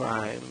committed a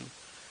crime,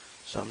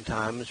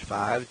 sometimes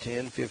 5,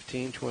 10,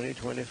 15, 20,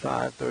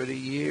 25, 30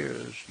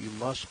 years, you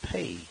must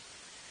pay.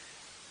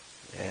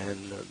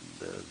 And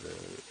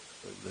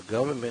the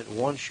government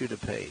wants you to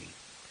pay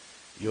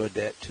your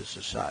debt to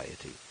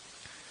society.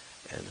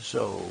 And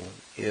so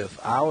if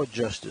our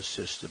justice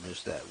system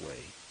is that way,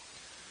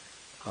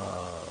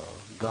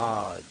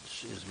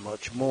 God's is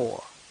much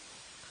more.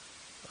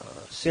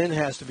 Sin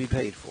has to be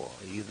paid for.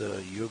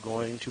 Either you're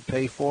going to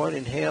pay for it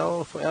in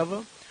hell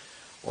forever,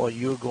 or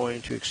you're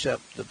going to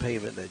accept the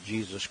payment that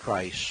Jesus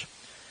Christ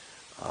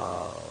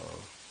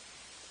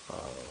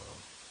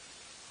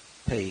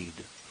paid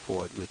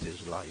for it with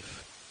his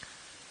life.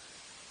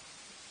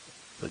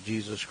 But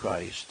Jesus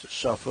Christ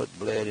suffered,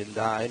 bled, and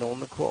died on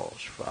the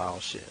cross for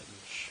our sins,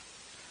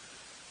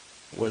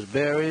 was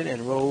buried,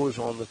 and rose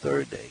on the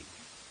third day.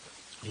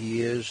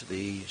 He is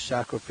the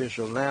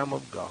sacrificial Lamb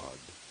of God,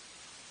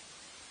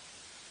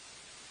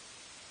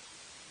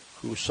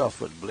 who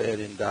suffered, bled,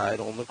 and died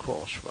on the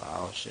cross for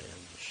our sins,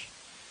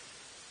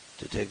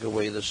 to take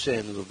away the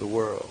sins of the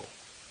world.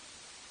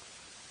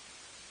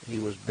 He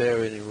was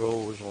buried and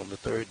rose on the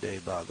third day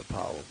by the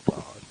power of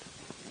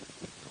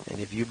God.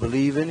 And if you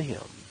believe in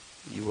him,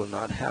 you will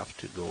not have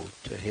to go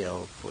to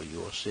hell for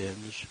your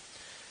sins,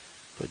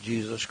 for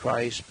Jesus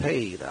Christ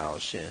paid our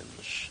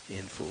sins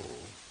in full.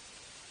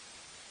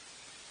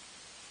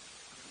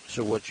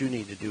 So what you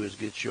need to do is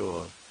get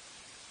your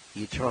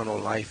eternal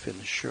life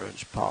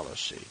insurance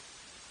policy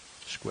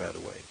squared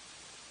away.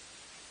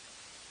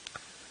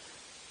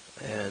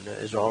 And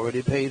it's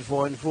already paid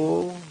for in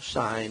full,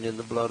 signed in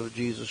the blood of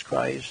Jesus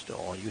Christ.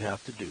 All you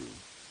have to do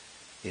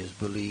is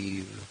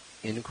believe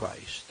in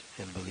Christ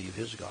and believe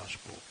his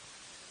gospel,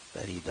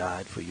 that he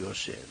died for your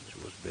sins,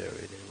 was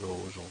buried, and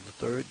rose on the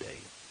third day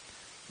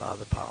by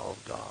the power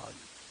of God,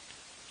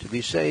 to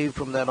be saved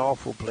from that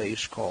awful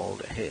place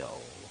called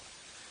hell.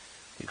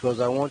 Because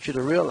I want you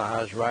to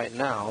realize right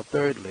now,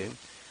 thirdly,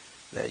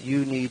 that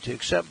you need to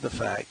accept the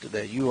fact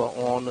that you are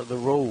on the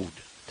road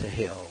to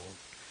hell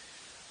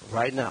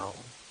right now.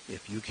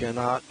 If you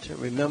cannot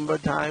remember a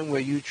time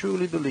where you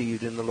truly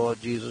believed in the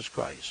Lord Jesus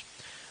Christ,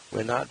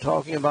 we're not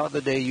talking about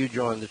the day you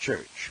joined the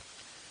church.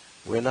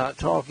 We're not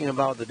talking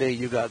about the day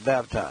you got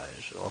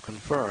baptized or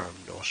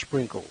confirmed or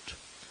sprinkled.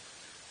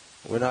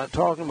 We're not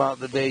talking about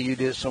the day you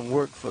did some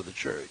work for the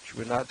church.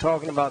 We're not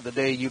talking about the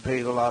day you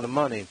paid a lot of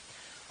money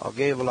or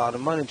gave a lot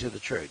of money to the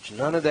church.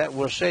 None of that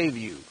will save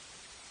you.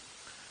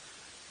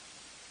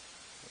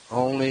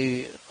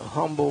 Only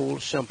humble,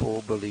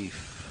 simple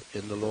belief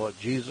in the Lord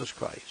Jesus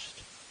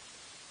Christ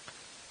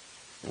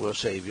will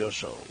save your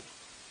soul.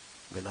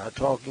 We're not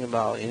talking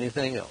about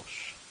anything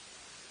else.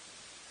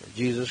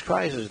 Jesus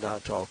Christ is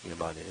not talking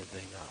about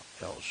anything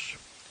else.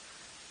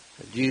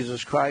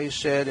 Jesus Christ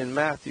said in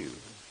Matthew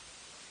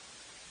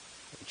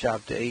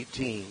chapter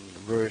 18,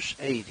 verse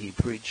 8, he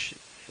preached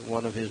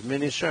one of his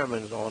many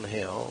sermons on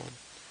hell.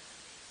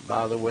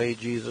 By the way,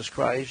 Jesus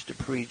Christ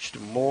preached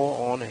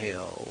more on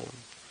hell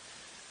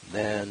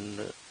than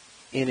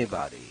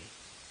anybody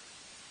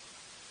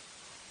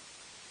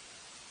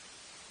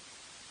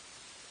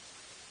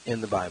in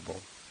the Bible.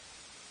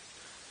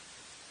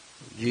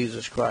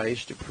 Jesus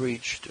Christ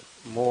preached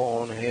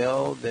more on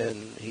hell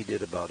than he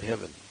did about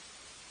heaven.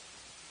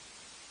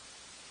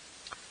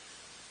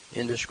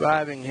 In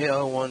describing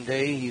hell one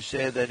day, he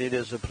said that it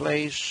is a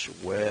place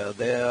where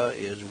there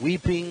is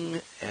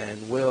weeping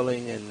and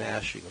wailing and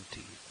gnashing of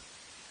teeth.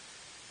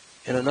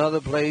 In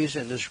another place,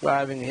 in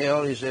describing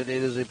hell, he said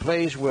it is a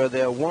place where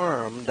their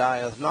worm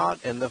dieth not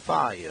and the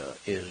fire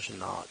is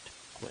not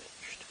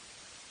quenched.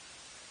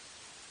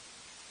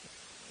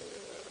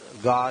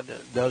 God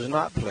does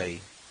not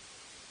play.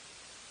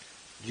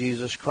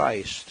 Jesus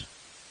Christ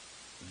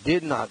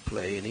did not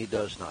play, and he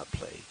does not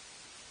play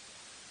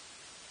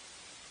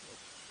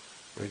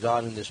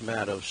regarding this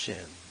matter of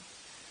sin.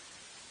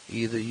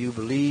 Either you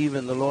believe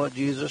in the Lord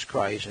Jesus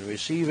Christ and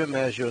receive him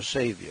as your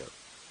Savior,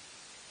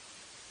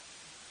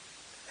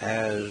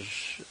 as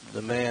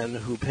the man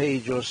who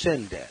paid your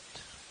sin debt,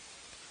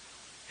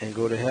 and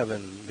go to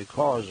heaven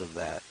because of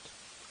that,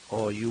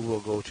 or you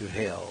will go to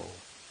hell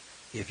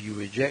if you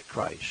reject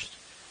Christ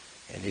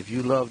and if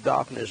you love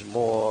darkness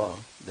more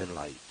than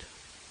light.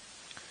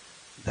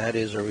 That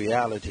is a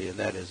reality, and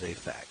that is a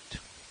fact.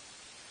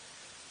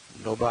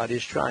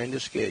 Nobody's trying to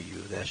scare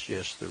you. That's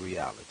just the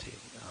reality.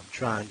 I'm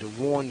trying to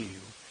warn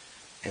you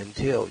and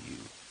tell you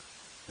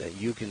that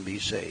you can be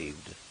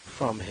saved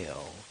from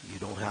hell. You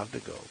don't have to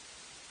go.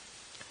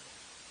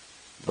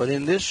 But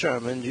in this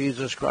sermon,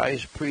 Jesus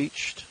Christ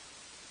preached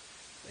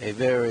a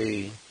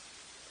very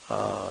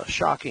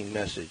shocking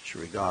message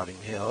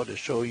regarding hell to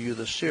show you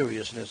the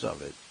seriousness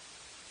of it.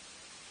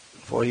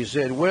 For he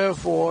said,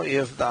 "Wherefore,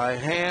 if thy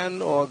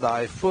hand or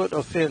thy foot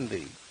offend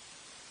thee,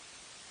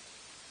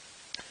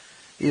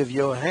 if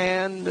your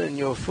hand and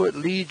your foot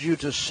lead you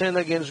to sin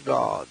against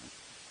God,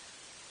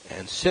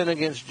 and sin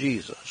against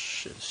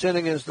Jesus, and sin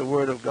against the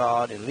Word of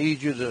God, and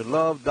lead you to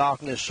love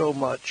darkness so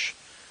much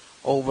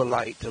over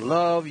light, to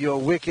love your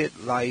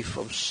wicked life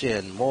of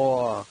sin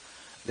more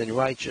than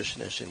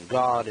righteousness in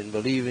God and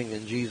believing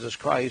in Jesus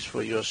Christ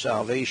for your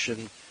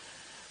salvation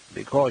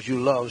because you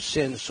love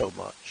sin so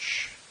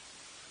much,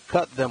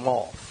 cut them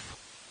off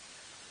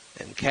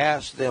and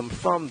cast them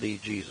from thee,"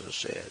 Jesus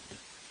said.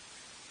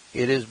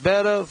 "It is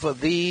better for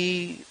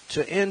thee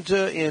to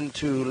enter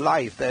into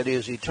life, that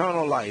is,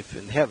 eternal life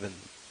in heaven,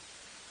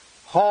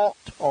 halt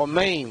or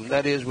maimed,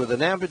 that is, with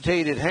an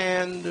amputated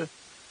hand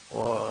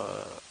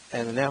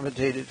and an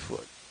amputated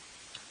foot,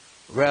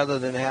 rather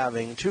than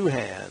having 2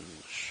 hands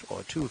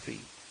or 2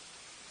 feet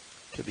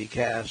to be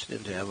cast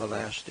into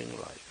everlasting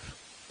life,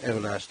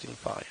 everlasting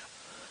fire,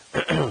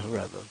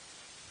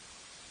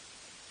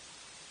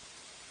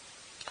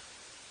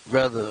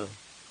 rather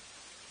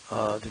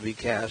to be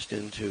cast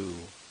into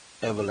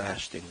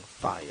everlasting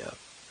fire."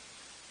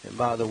 And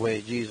by the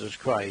way, Jesus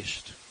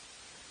Christ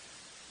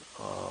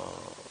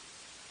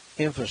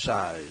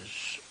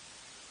emphasized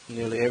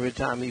nearly every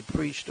time he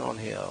preached on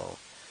hell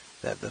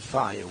that the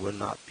fire will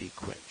not be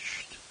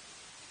quenched.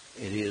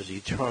 It is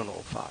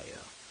eternal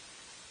fire.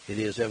 It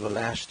is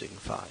everlasting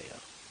fire.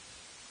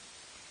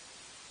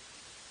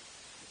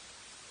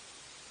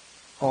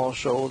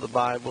 Also, the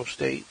Bible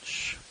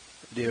states,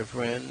 dear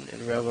friend,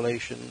 in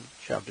Revelation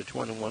chapter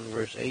 21,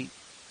 verse 8,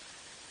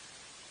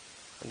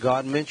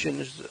 God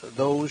mentions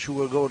those who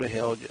will go to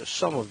hell,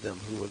 some of them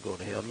who will go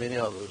to hell. Many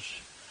others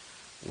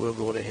will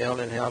go to hell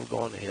and have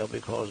gone to hell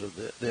because of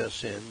their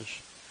sins.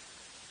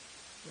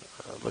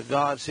 But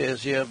God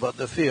says here, "But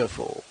the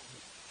fearful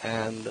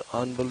and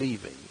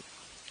unbelieving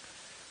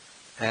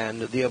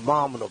and the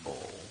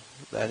abominable,"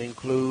 that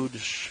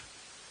includes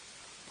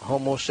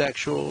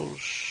homosexuals,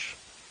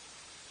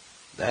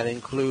 that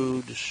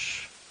includes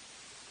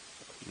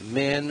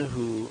men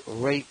who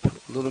rape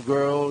little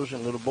girls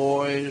and little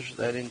boys,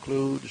 that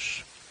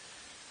includes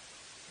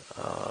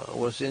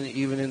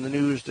even in the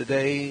news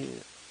today,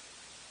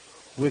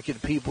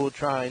 wicked people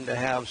trying to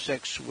have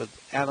sex with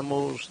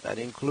animals, that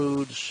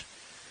includes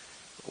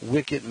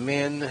wicked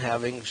men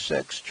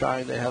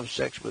trying to have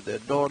sex with their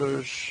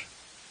daughters,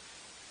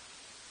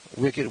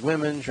 wicked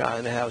women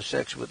trying to have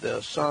sex with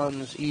their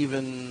sons,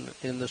 even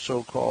in the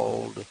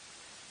so-called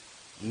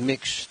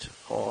mixed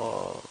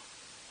or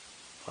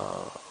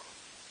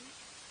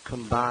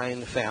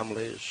combined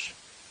families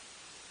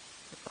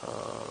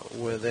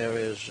where there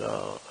is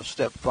a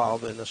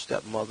stepfather and a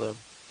stepmother.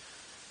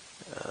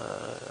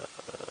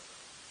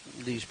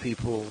 These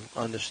people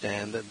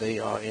understand that they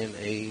are in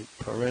a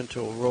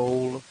parental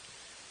role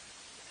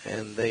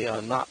and they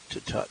are not to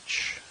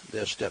touch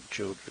their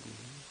stepchildren.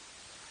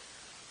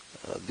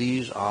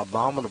 These are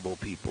abominable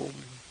people,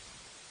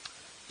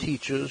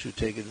 teachers who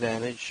take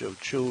advantage of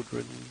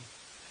children,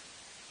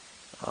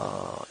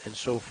 and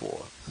so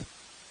forth.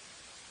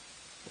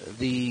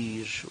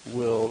 These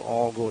will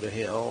all go to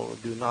hell.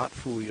 Do not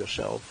fool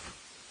yourself.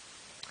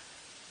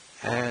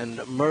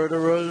 And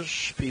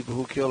murderers, people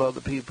who kill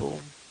other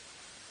people,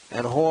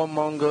 and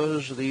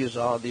whoremongers, these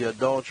are the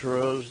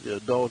adulterers, the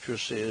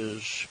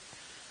adulteresses,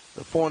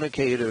 the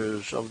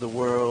fornicators of the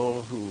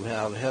world who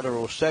have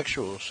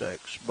heterosexual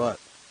sex, but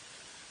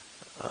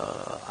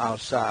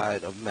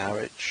outside of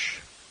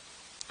marriage.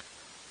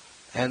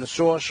 And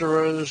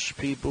sorcerers,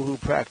 people who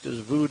practice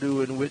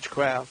voodoo and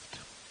witchcraft.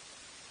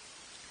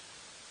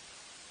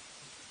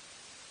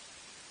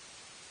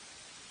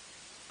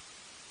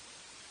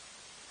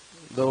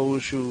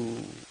 Those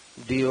who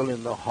deal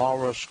in the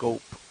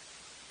horoscope.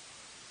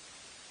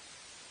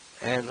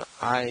 And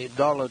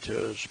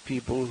idolaters,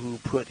 people who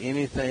put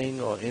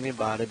anything or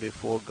anybody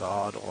before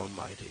God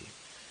Almighty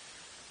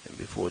and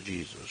before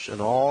Jesus.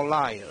 And all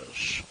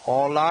liars,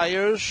 all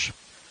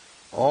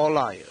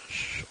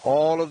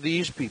of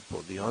these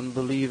people, the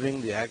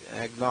unbelieving, the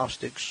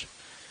agnostics,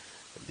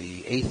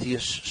 the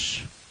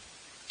atheists,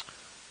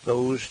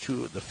 those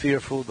the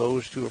fearful,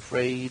 those too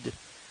afraid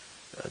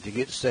to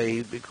get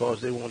saved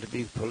because they want to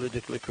be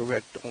politically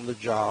correct on the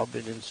job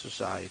and in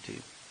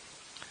society.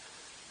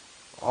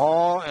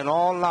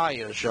 All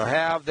liars shall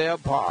have their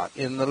part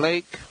in the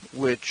lake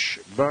which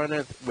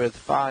burneth with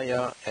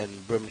fire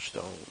and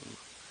brimstone,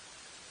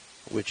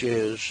 which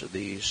is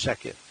the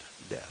second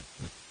death.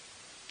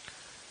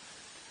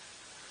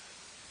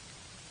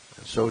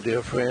 And so,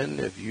 dear friend,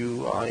 if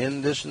you are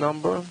in this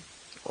number,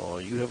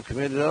 or you have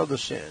committed other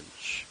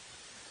sins,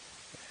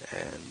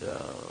 and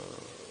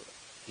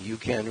you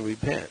can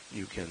repent,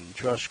 you can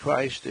trust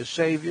Christ as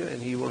Savior,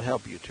 and He will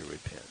help you to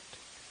repent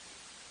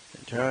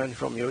and turn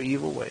from your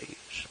evil ways.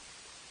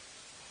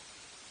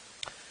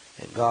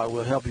 And God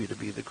will help you to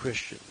be the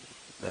Christian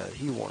that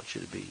He wants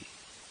you to be.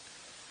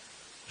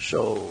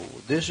 So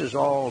this is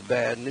all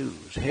bad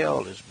news.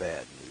 Hell is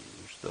bad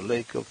news. The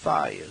lake of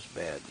fire is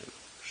bad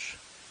news.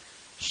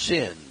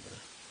 Sin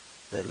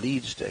that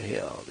leads to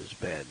hell is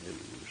bad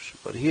news.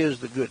 But here's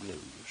the good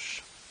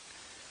news.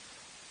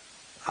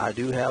 I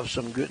do have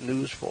some good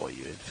news for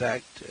you. In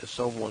fact, as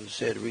someone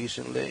said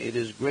recently, it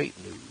is great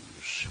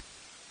news.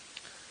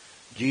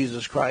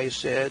 Jesus Christ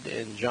said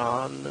in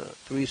John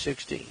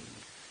 3:16,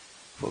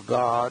 "For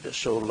God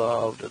so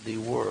loved the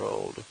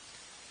world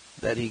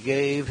that he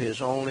gave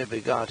his only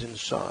begotten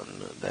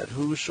Son, that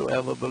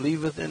whosoever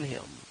believeth in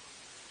him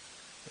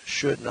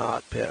should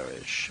not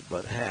perish,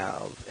 but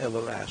have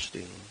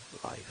everlasting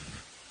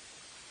life."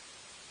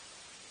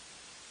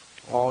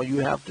 All you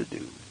have to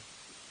do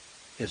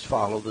is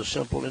follow the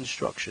simple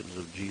instructions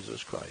of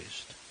Jesus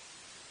Christ.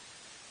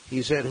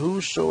 He said,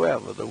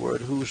 whosoever. The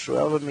word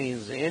whosoever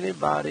means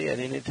anybody at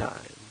any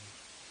time.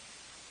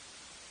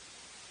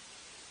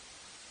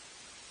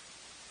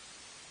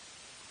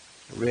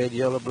 Red,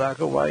 yellow, black,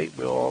 or white,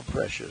 we're all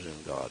precious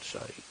in God's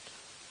sight.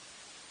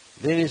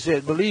 Then he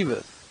said,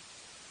 believeth.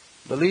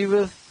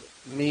 Believeth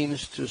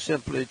means to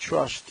simply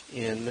trust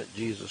in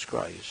Jesus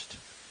Christ.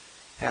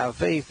 Have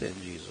faith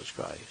in Jesus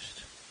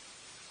Christ.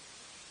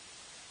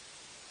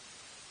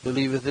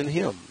 Believeth in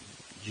him,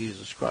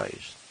 Jesus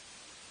Christ.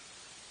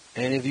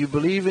 And if you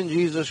believe in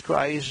Jesus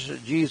Christ,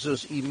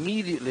 Jesus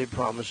immediately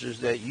promises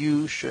that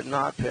you should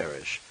not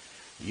perish.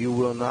 You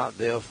will not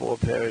therefore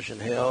perish in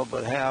hell,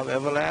 but have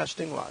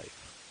everlasting life.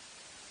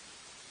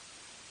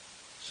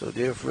 So,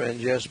 dear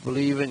friend, just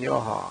believe in your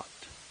heart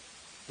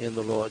in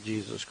the Lord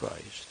Jesus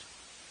Christ.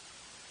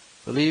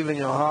 Believe in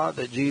your heart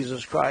that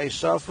Jesus Christ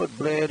suffered,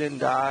 bled, and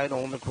died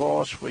on the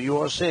cross for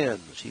your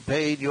sins. He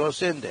paid your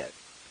sin debt,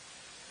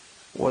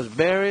 was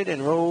buried,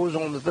 and rose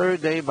on the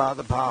third day by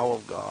the power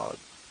of God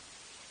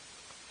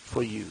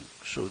for you,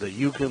 so that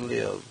you can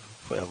live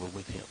forever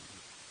with him.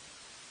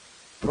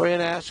 Pray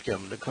and ask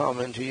him to come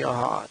into your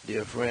heart,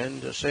 dear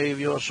friend, to save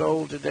your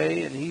soul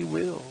today, and he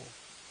will.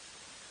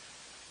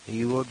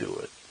 He will do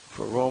it.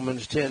 For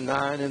Romans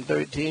 10:9 and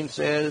 13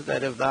 says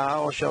that if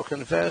thou shalt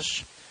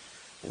confess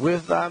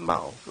with thy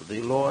mouth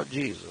the Lord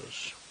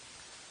Jesus,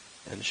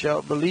 and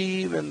shalt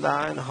believe in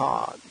thine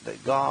heart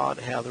that God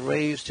hath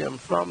raised him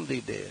from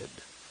the dead,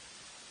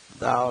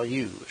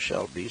 you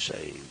shalt be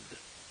saved.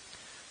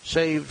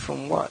 Saved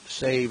from what?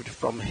 Saved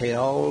from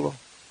hell.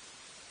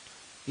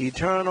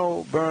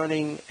 Eternal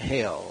burning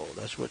hell.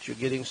 That's what you're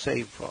getting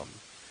saved from.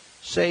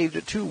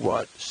 Saved to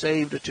what?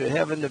 Saved to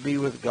heaven to be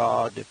with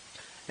God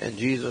and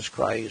Jesus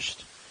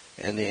Christ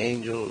and the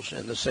angels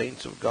and the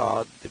saints of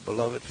God, the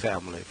beloved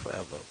family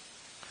forever.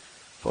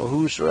 For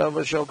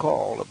whosoever shall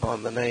call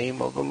upon the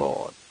name of the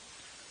Lord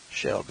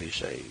shall be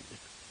saved.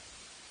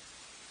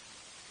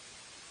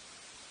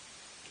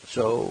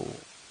 So,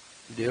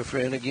 dear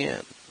friend,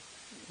 again,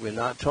 we're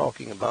not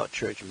talking about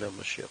church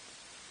membership.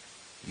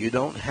 You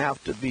don't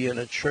have to be in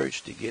a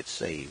church to get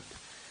saved.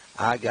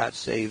 I got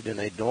saved in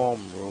a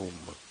dorm room.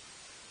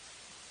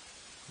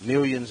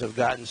 Millions have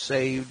gotten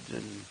saved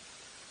in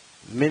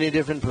many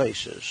different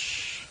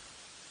places.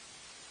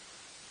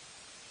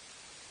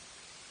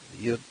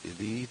 The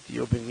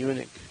Ethiopian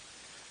eunuch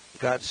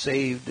got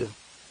saved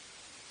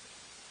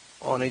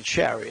on a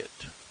chariot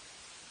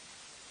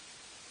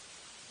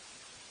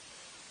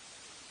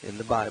in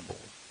the Bible.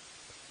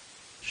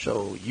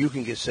 So you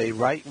can get saved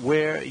right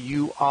where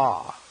you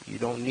are. You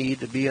don't need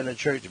to be in a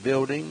church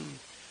building.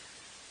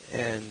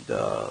 And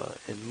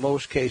in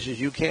most cases,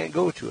 you can't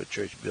go to a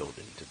church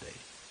building today.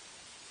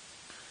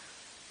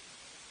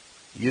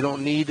 You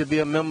don't need to be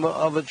a member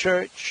of a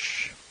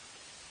church.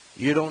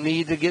 You don't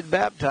need to get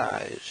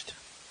baptized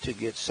to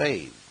get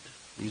saved.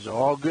 These are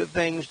all good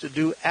things to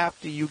do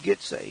after you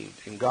get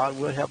saved, and God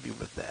will help you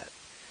with that.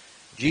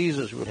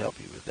 Jesus will help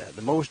you with that.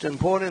 The most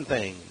important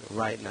thing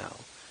right now,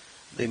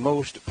 the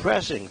most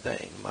pressing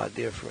thing, my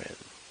dear friend,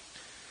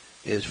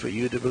 is for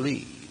you to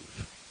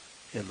believe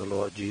in the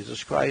Lord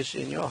Jesus Christ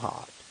in your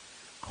heart.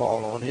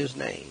 Call on his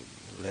name.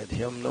 Let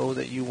him know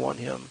that you want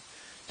him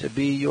to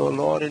be your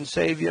Lord and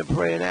Savior.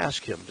 Pray and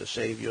ask him to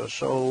save your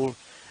soul,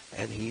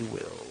 and he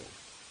will.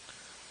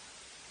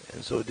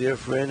 And so, dear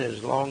friend,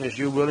 as long as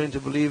you're willing to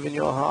believe in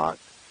your heart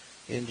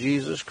in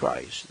Jesus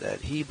Christ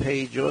that he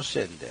paid your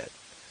sin debt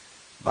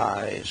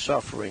by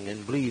suffering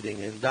and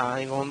bleeding and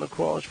dying on the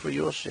cross for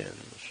your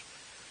sins,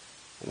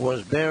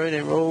 was buried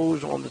and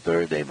rose on the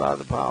third day by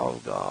the power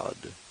of God,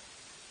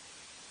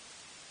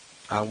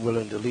 I'm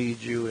willing to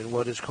lead you in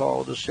what is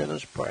called the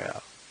sinner's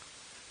prayer,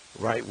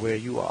 right where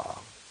you are.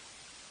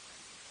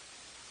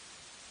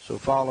 So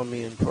follow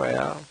me in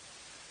prayer.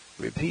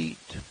 Repeat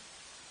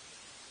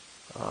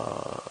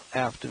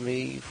after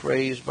me,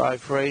 phrase by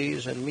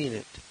phrase, and mean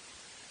it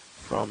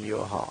from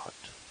your heart.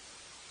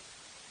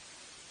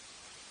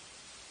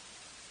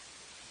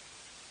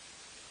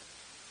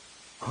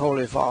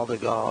 Holy Father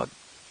God,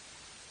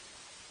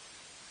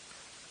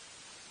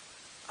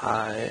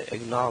 I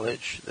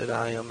acknowledge that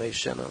I am a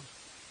sinner.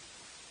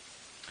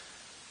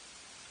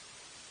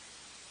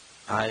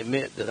 I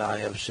admit that I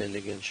have sinned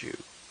against you.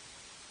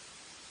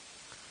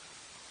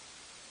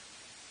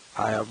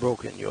 I have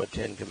broken your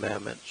 10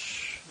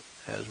 commandments,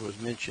 as was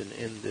mentioned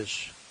in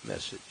this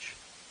message.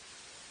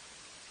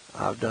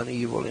 I've done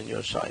evil in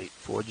your sight.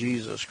 For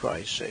Jesus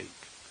Christ's sake,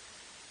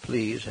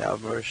 please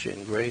have mercy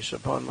and grace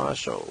upon my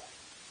soul.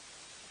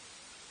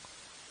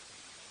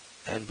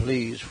 And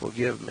please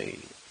forgive me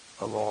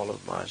of all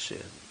of my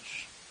sins.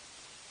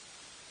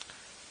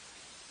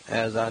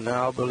 As I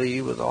now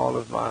believe with all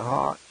of my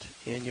heart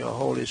in your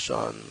Holy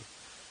Son,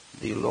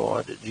 the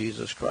Lord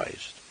Jesus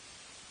Christ,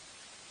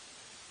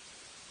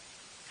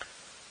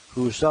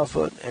 who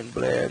suffered and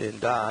bled and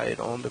died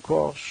on the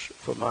cross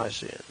for my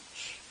sins,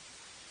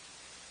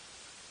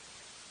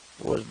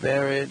 was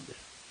buried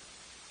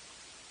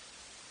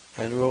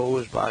and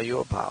rose by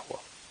your power.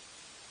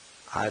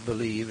 I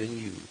believe in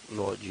you,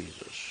 Lord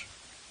Jesus.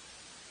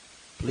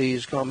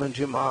 Please come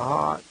into my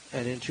heart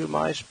and into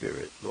my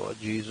spirit, Lord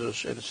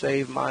Jesus, and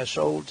save my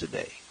soul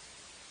today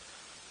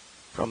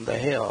from the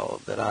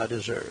hell that I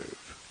deserve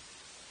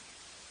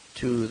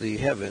to the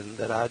heaven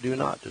that I do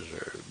not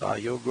deserve, by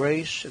your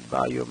grace and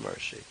by your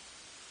mercy.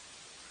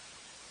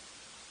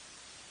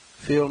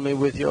 Fill me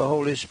with your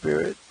Holy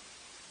Spirit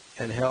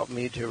and help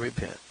me to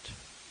repent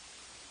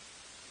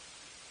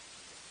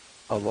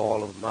of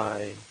all of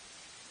my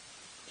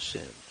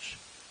sins.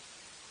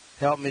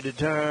 Help me to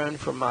turn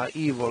from my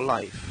evil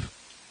life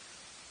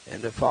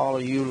and to follow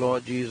you,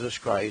 Lord Jesus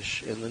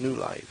Christ, in the new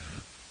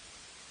life.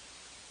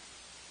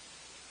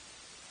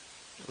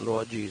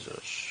 Lord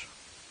Jesus,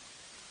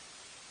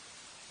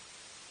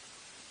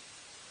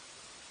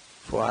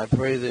 for I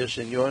pray this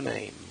in your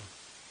name.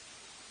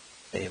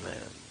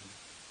 Amen.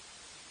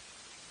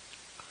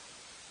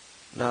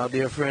 Now,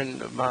 dear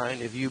friend of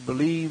mine, if you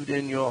believed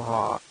in your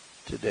heart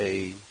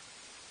today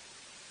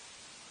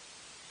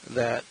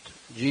that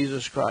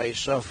Jesus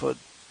Christ suffered,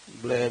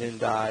 bled, and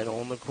died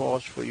on the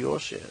cross for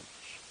your sins,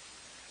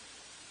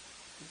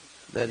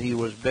 that he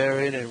was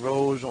buried and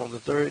rose on the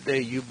third day,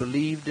 you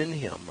believed in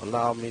him,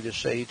 allow me to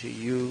say to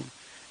you,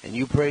 and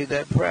you prayed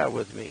that prayer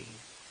with me,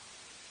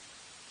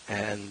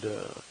 and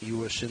you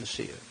were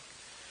sincere.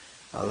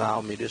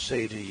 Allow me to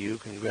say to you,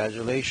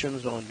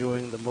 congratulations on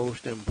doing the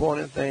most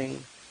important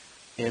thing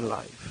in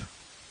life,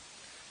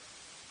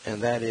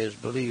 and that is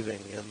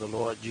believing in the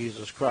Lord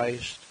Jesus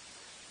Christ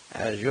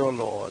as your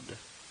Lord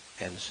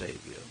and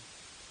Savior.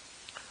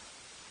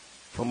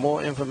 For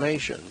more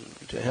information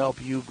to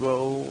help you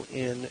grow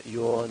in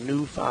your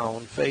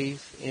newfound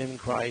faith in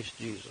Christ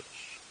Jesus,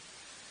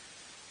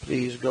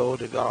 please go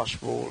to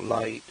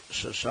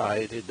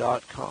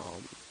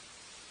GospelLightSociety.com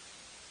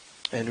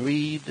and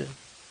read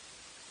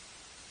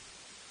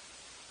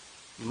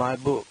my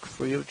book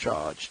free of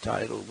charge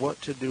titled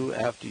What to Do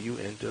After You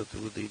Enter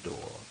Through the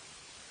Door.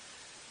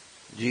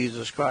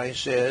 Jesus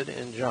Christ said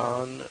in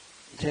John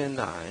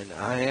 10:9,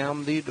 I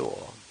am the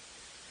door.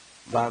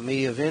 By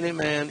me if any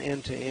man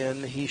enter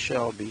in, he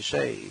shall be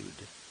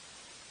saved,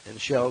 and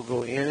shall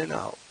go in and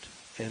out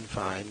and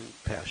find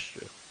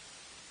pasture.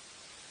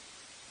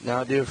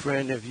 Now, dear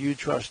friend, if you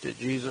trusted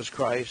Jesus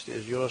Christ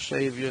as your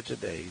Savior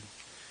today,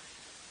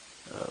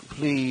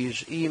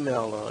 please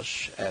email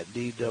us at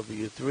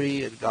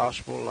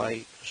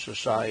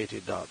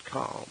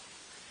dw3@gospellightsociety.com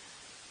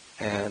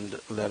and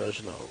let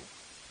us know.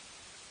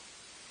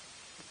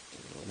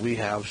 We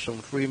have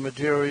some free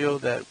material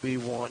that we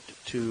want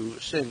to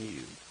send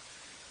you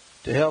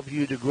to help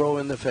you to grow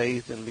in the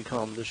faith and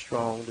become the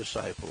strong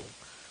disciple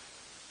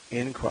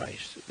in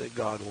Christ that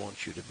God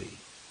wants you to be.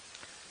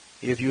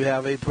 If you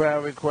have a prayer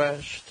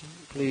request,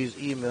 please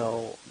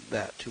email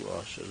that to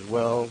us as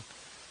well,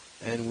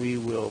 and we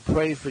will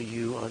pray for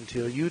you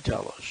until you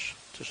tell us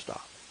to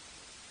stop.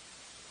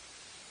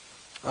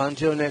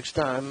 Until next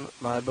time,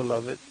 my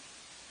beloved,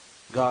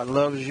 God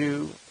loves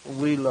you,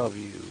 we love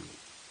you,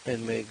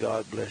 and may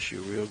God bless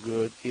you real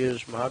good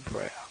is my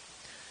prayer.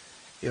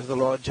 If the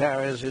Lord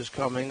tarries his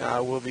coming, I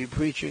will be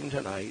preaching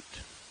tonight.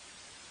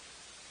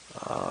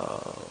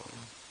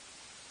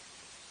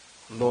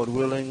 Lord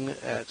willing,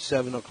 at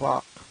 7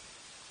 o'clock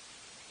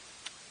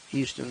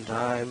Eastern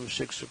Time,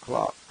 6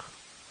 o'clock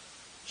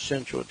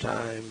Central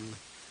Time,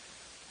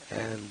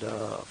 and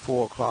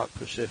 4 o'clock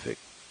Pacific.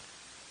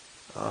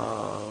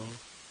 And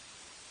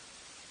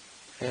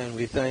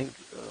we thank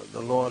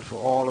the Lord for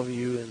all of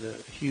you and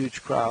the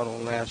huge crowd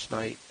on last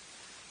night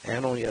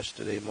and on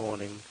yesterday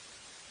morning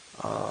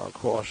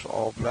across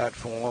all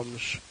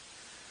platforms.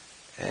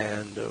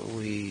 And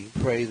we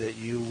pray that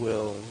you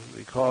will,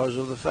 because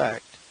of the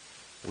fact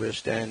we're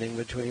standing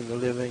between the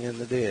living and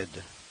the dead.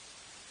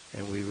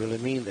 And we really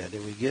mean that.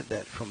 And we get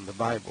that from the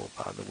Bible,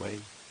 by the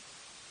way.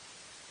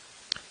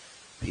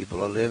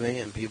 People are living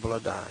and people are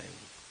dying.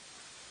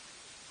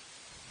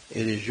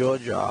 It is your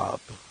job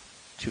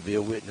to be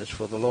a witness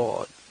for the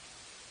Lord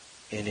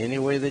in any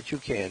way that you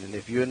can. And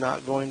if you're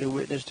not going to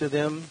witness to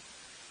them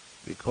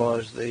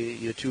because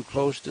you're too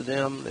close to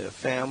them, their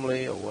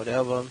family or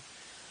whatever,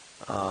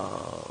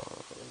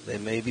 they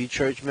may be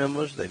church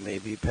members, they may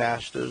be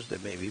pastors, they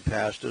may be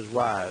pastors'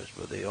 wives,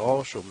 but they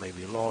also may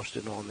be lost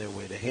and on their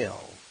way to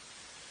hell.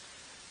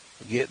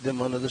 Get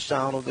them under the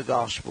sound of the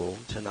gospel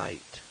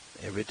tonight.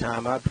 Every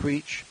time I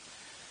preach,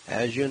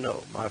 As you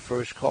know, my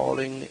first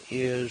calling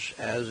is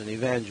as an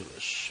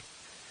evangelist.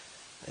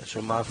 And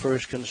so my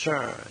first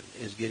concern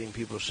is getting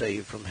people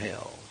saved from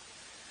hell.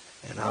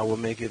 And I will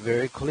make it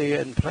very clear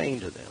and plain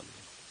to them.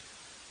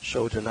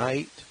 So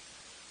tonight,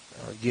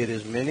 get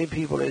as many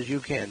people as you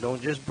can.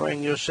 Don't just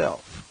bring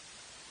yourself.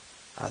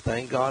 I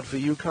thank God for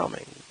you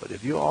coming. But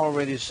if you're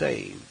already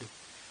saved,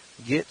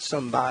 get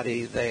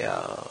somebody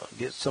there.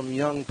 Get some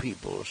young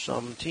people,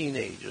 some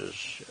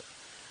teenagers.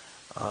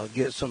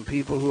 Get some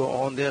people who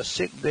are on their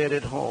sick bed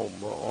at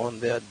home or on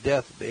their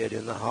deathbed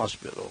in the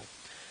hospital.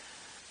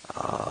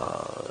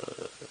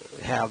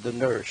 Have the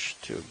nurse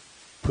to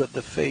put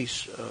the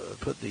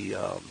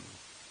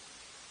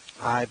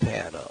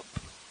iPad up.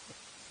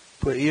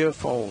 Put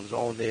earphones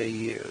on their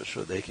ears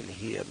so they can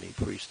hear me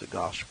preach the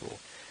gospel.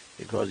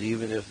 Because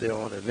even if they're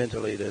on a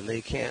ventilator and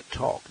they can't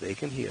talk, they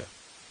can hear.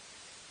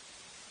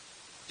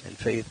 And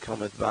faith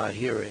cometh by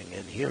hearing,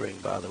 and hearing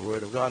by the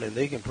word of God. And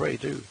they can pray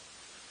too.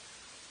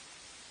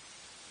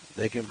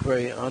 They can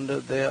pray under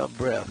their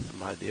breath,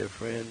 my dear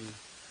friend.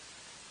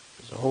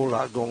 There's a whole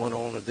lot going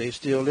on. If they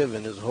still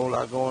living, there's a whole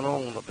lot going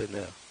on up in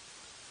there.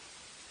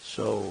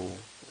 So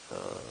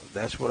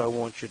that's what I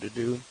want you to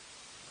do.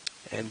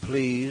 And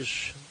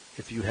please,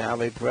 if you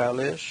have a prayer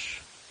list,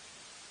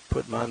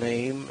 put my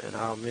name and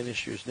our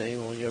ministry's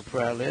name on your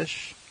prayer list.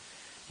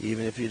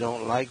 Even if you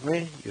don't like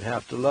me, you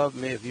have to love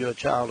me if you're a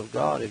child of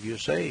God, if you're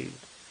saved.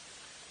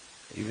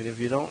 Even if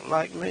you don't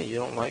like me, you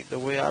don't like the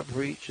way I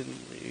preach, and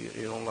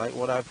you don't like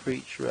what I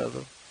preach,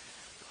 rather,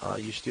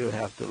 you still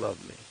have to love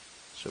me.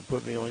 So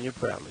put me on your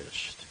prayer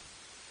list.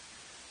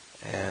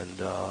 And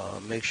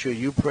make sure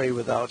you pray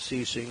without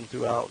ceasing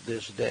throughout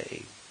this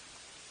day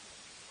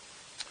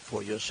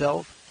for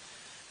yourself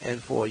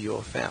and for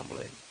your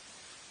family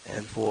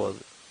and for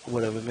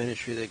whatever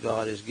ministry that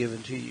God has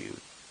given to you.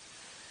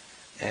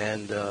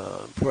 And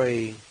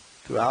pray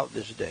throughout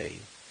this day.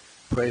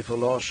 Pray for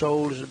lost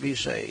souls to be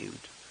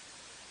saved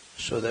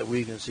so that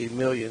we can see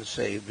millions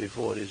saved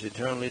before it is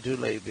eternally too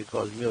late,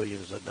 because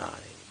millions are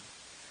dying.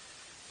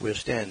 We're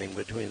standing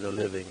between the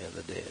living and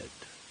the dead.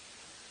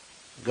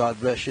 God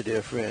bless you,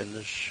 dear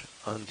friends.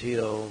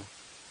 Until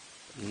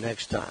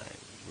next time,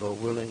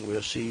 Lord willing,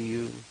 we'll see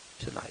you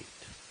tonight.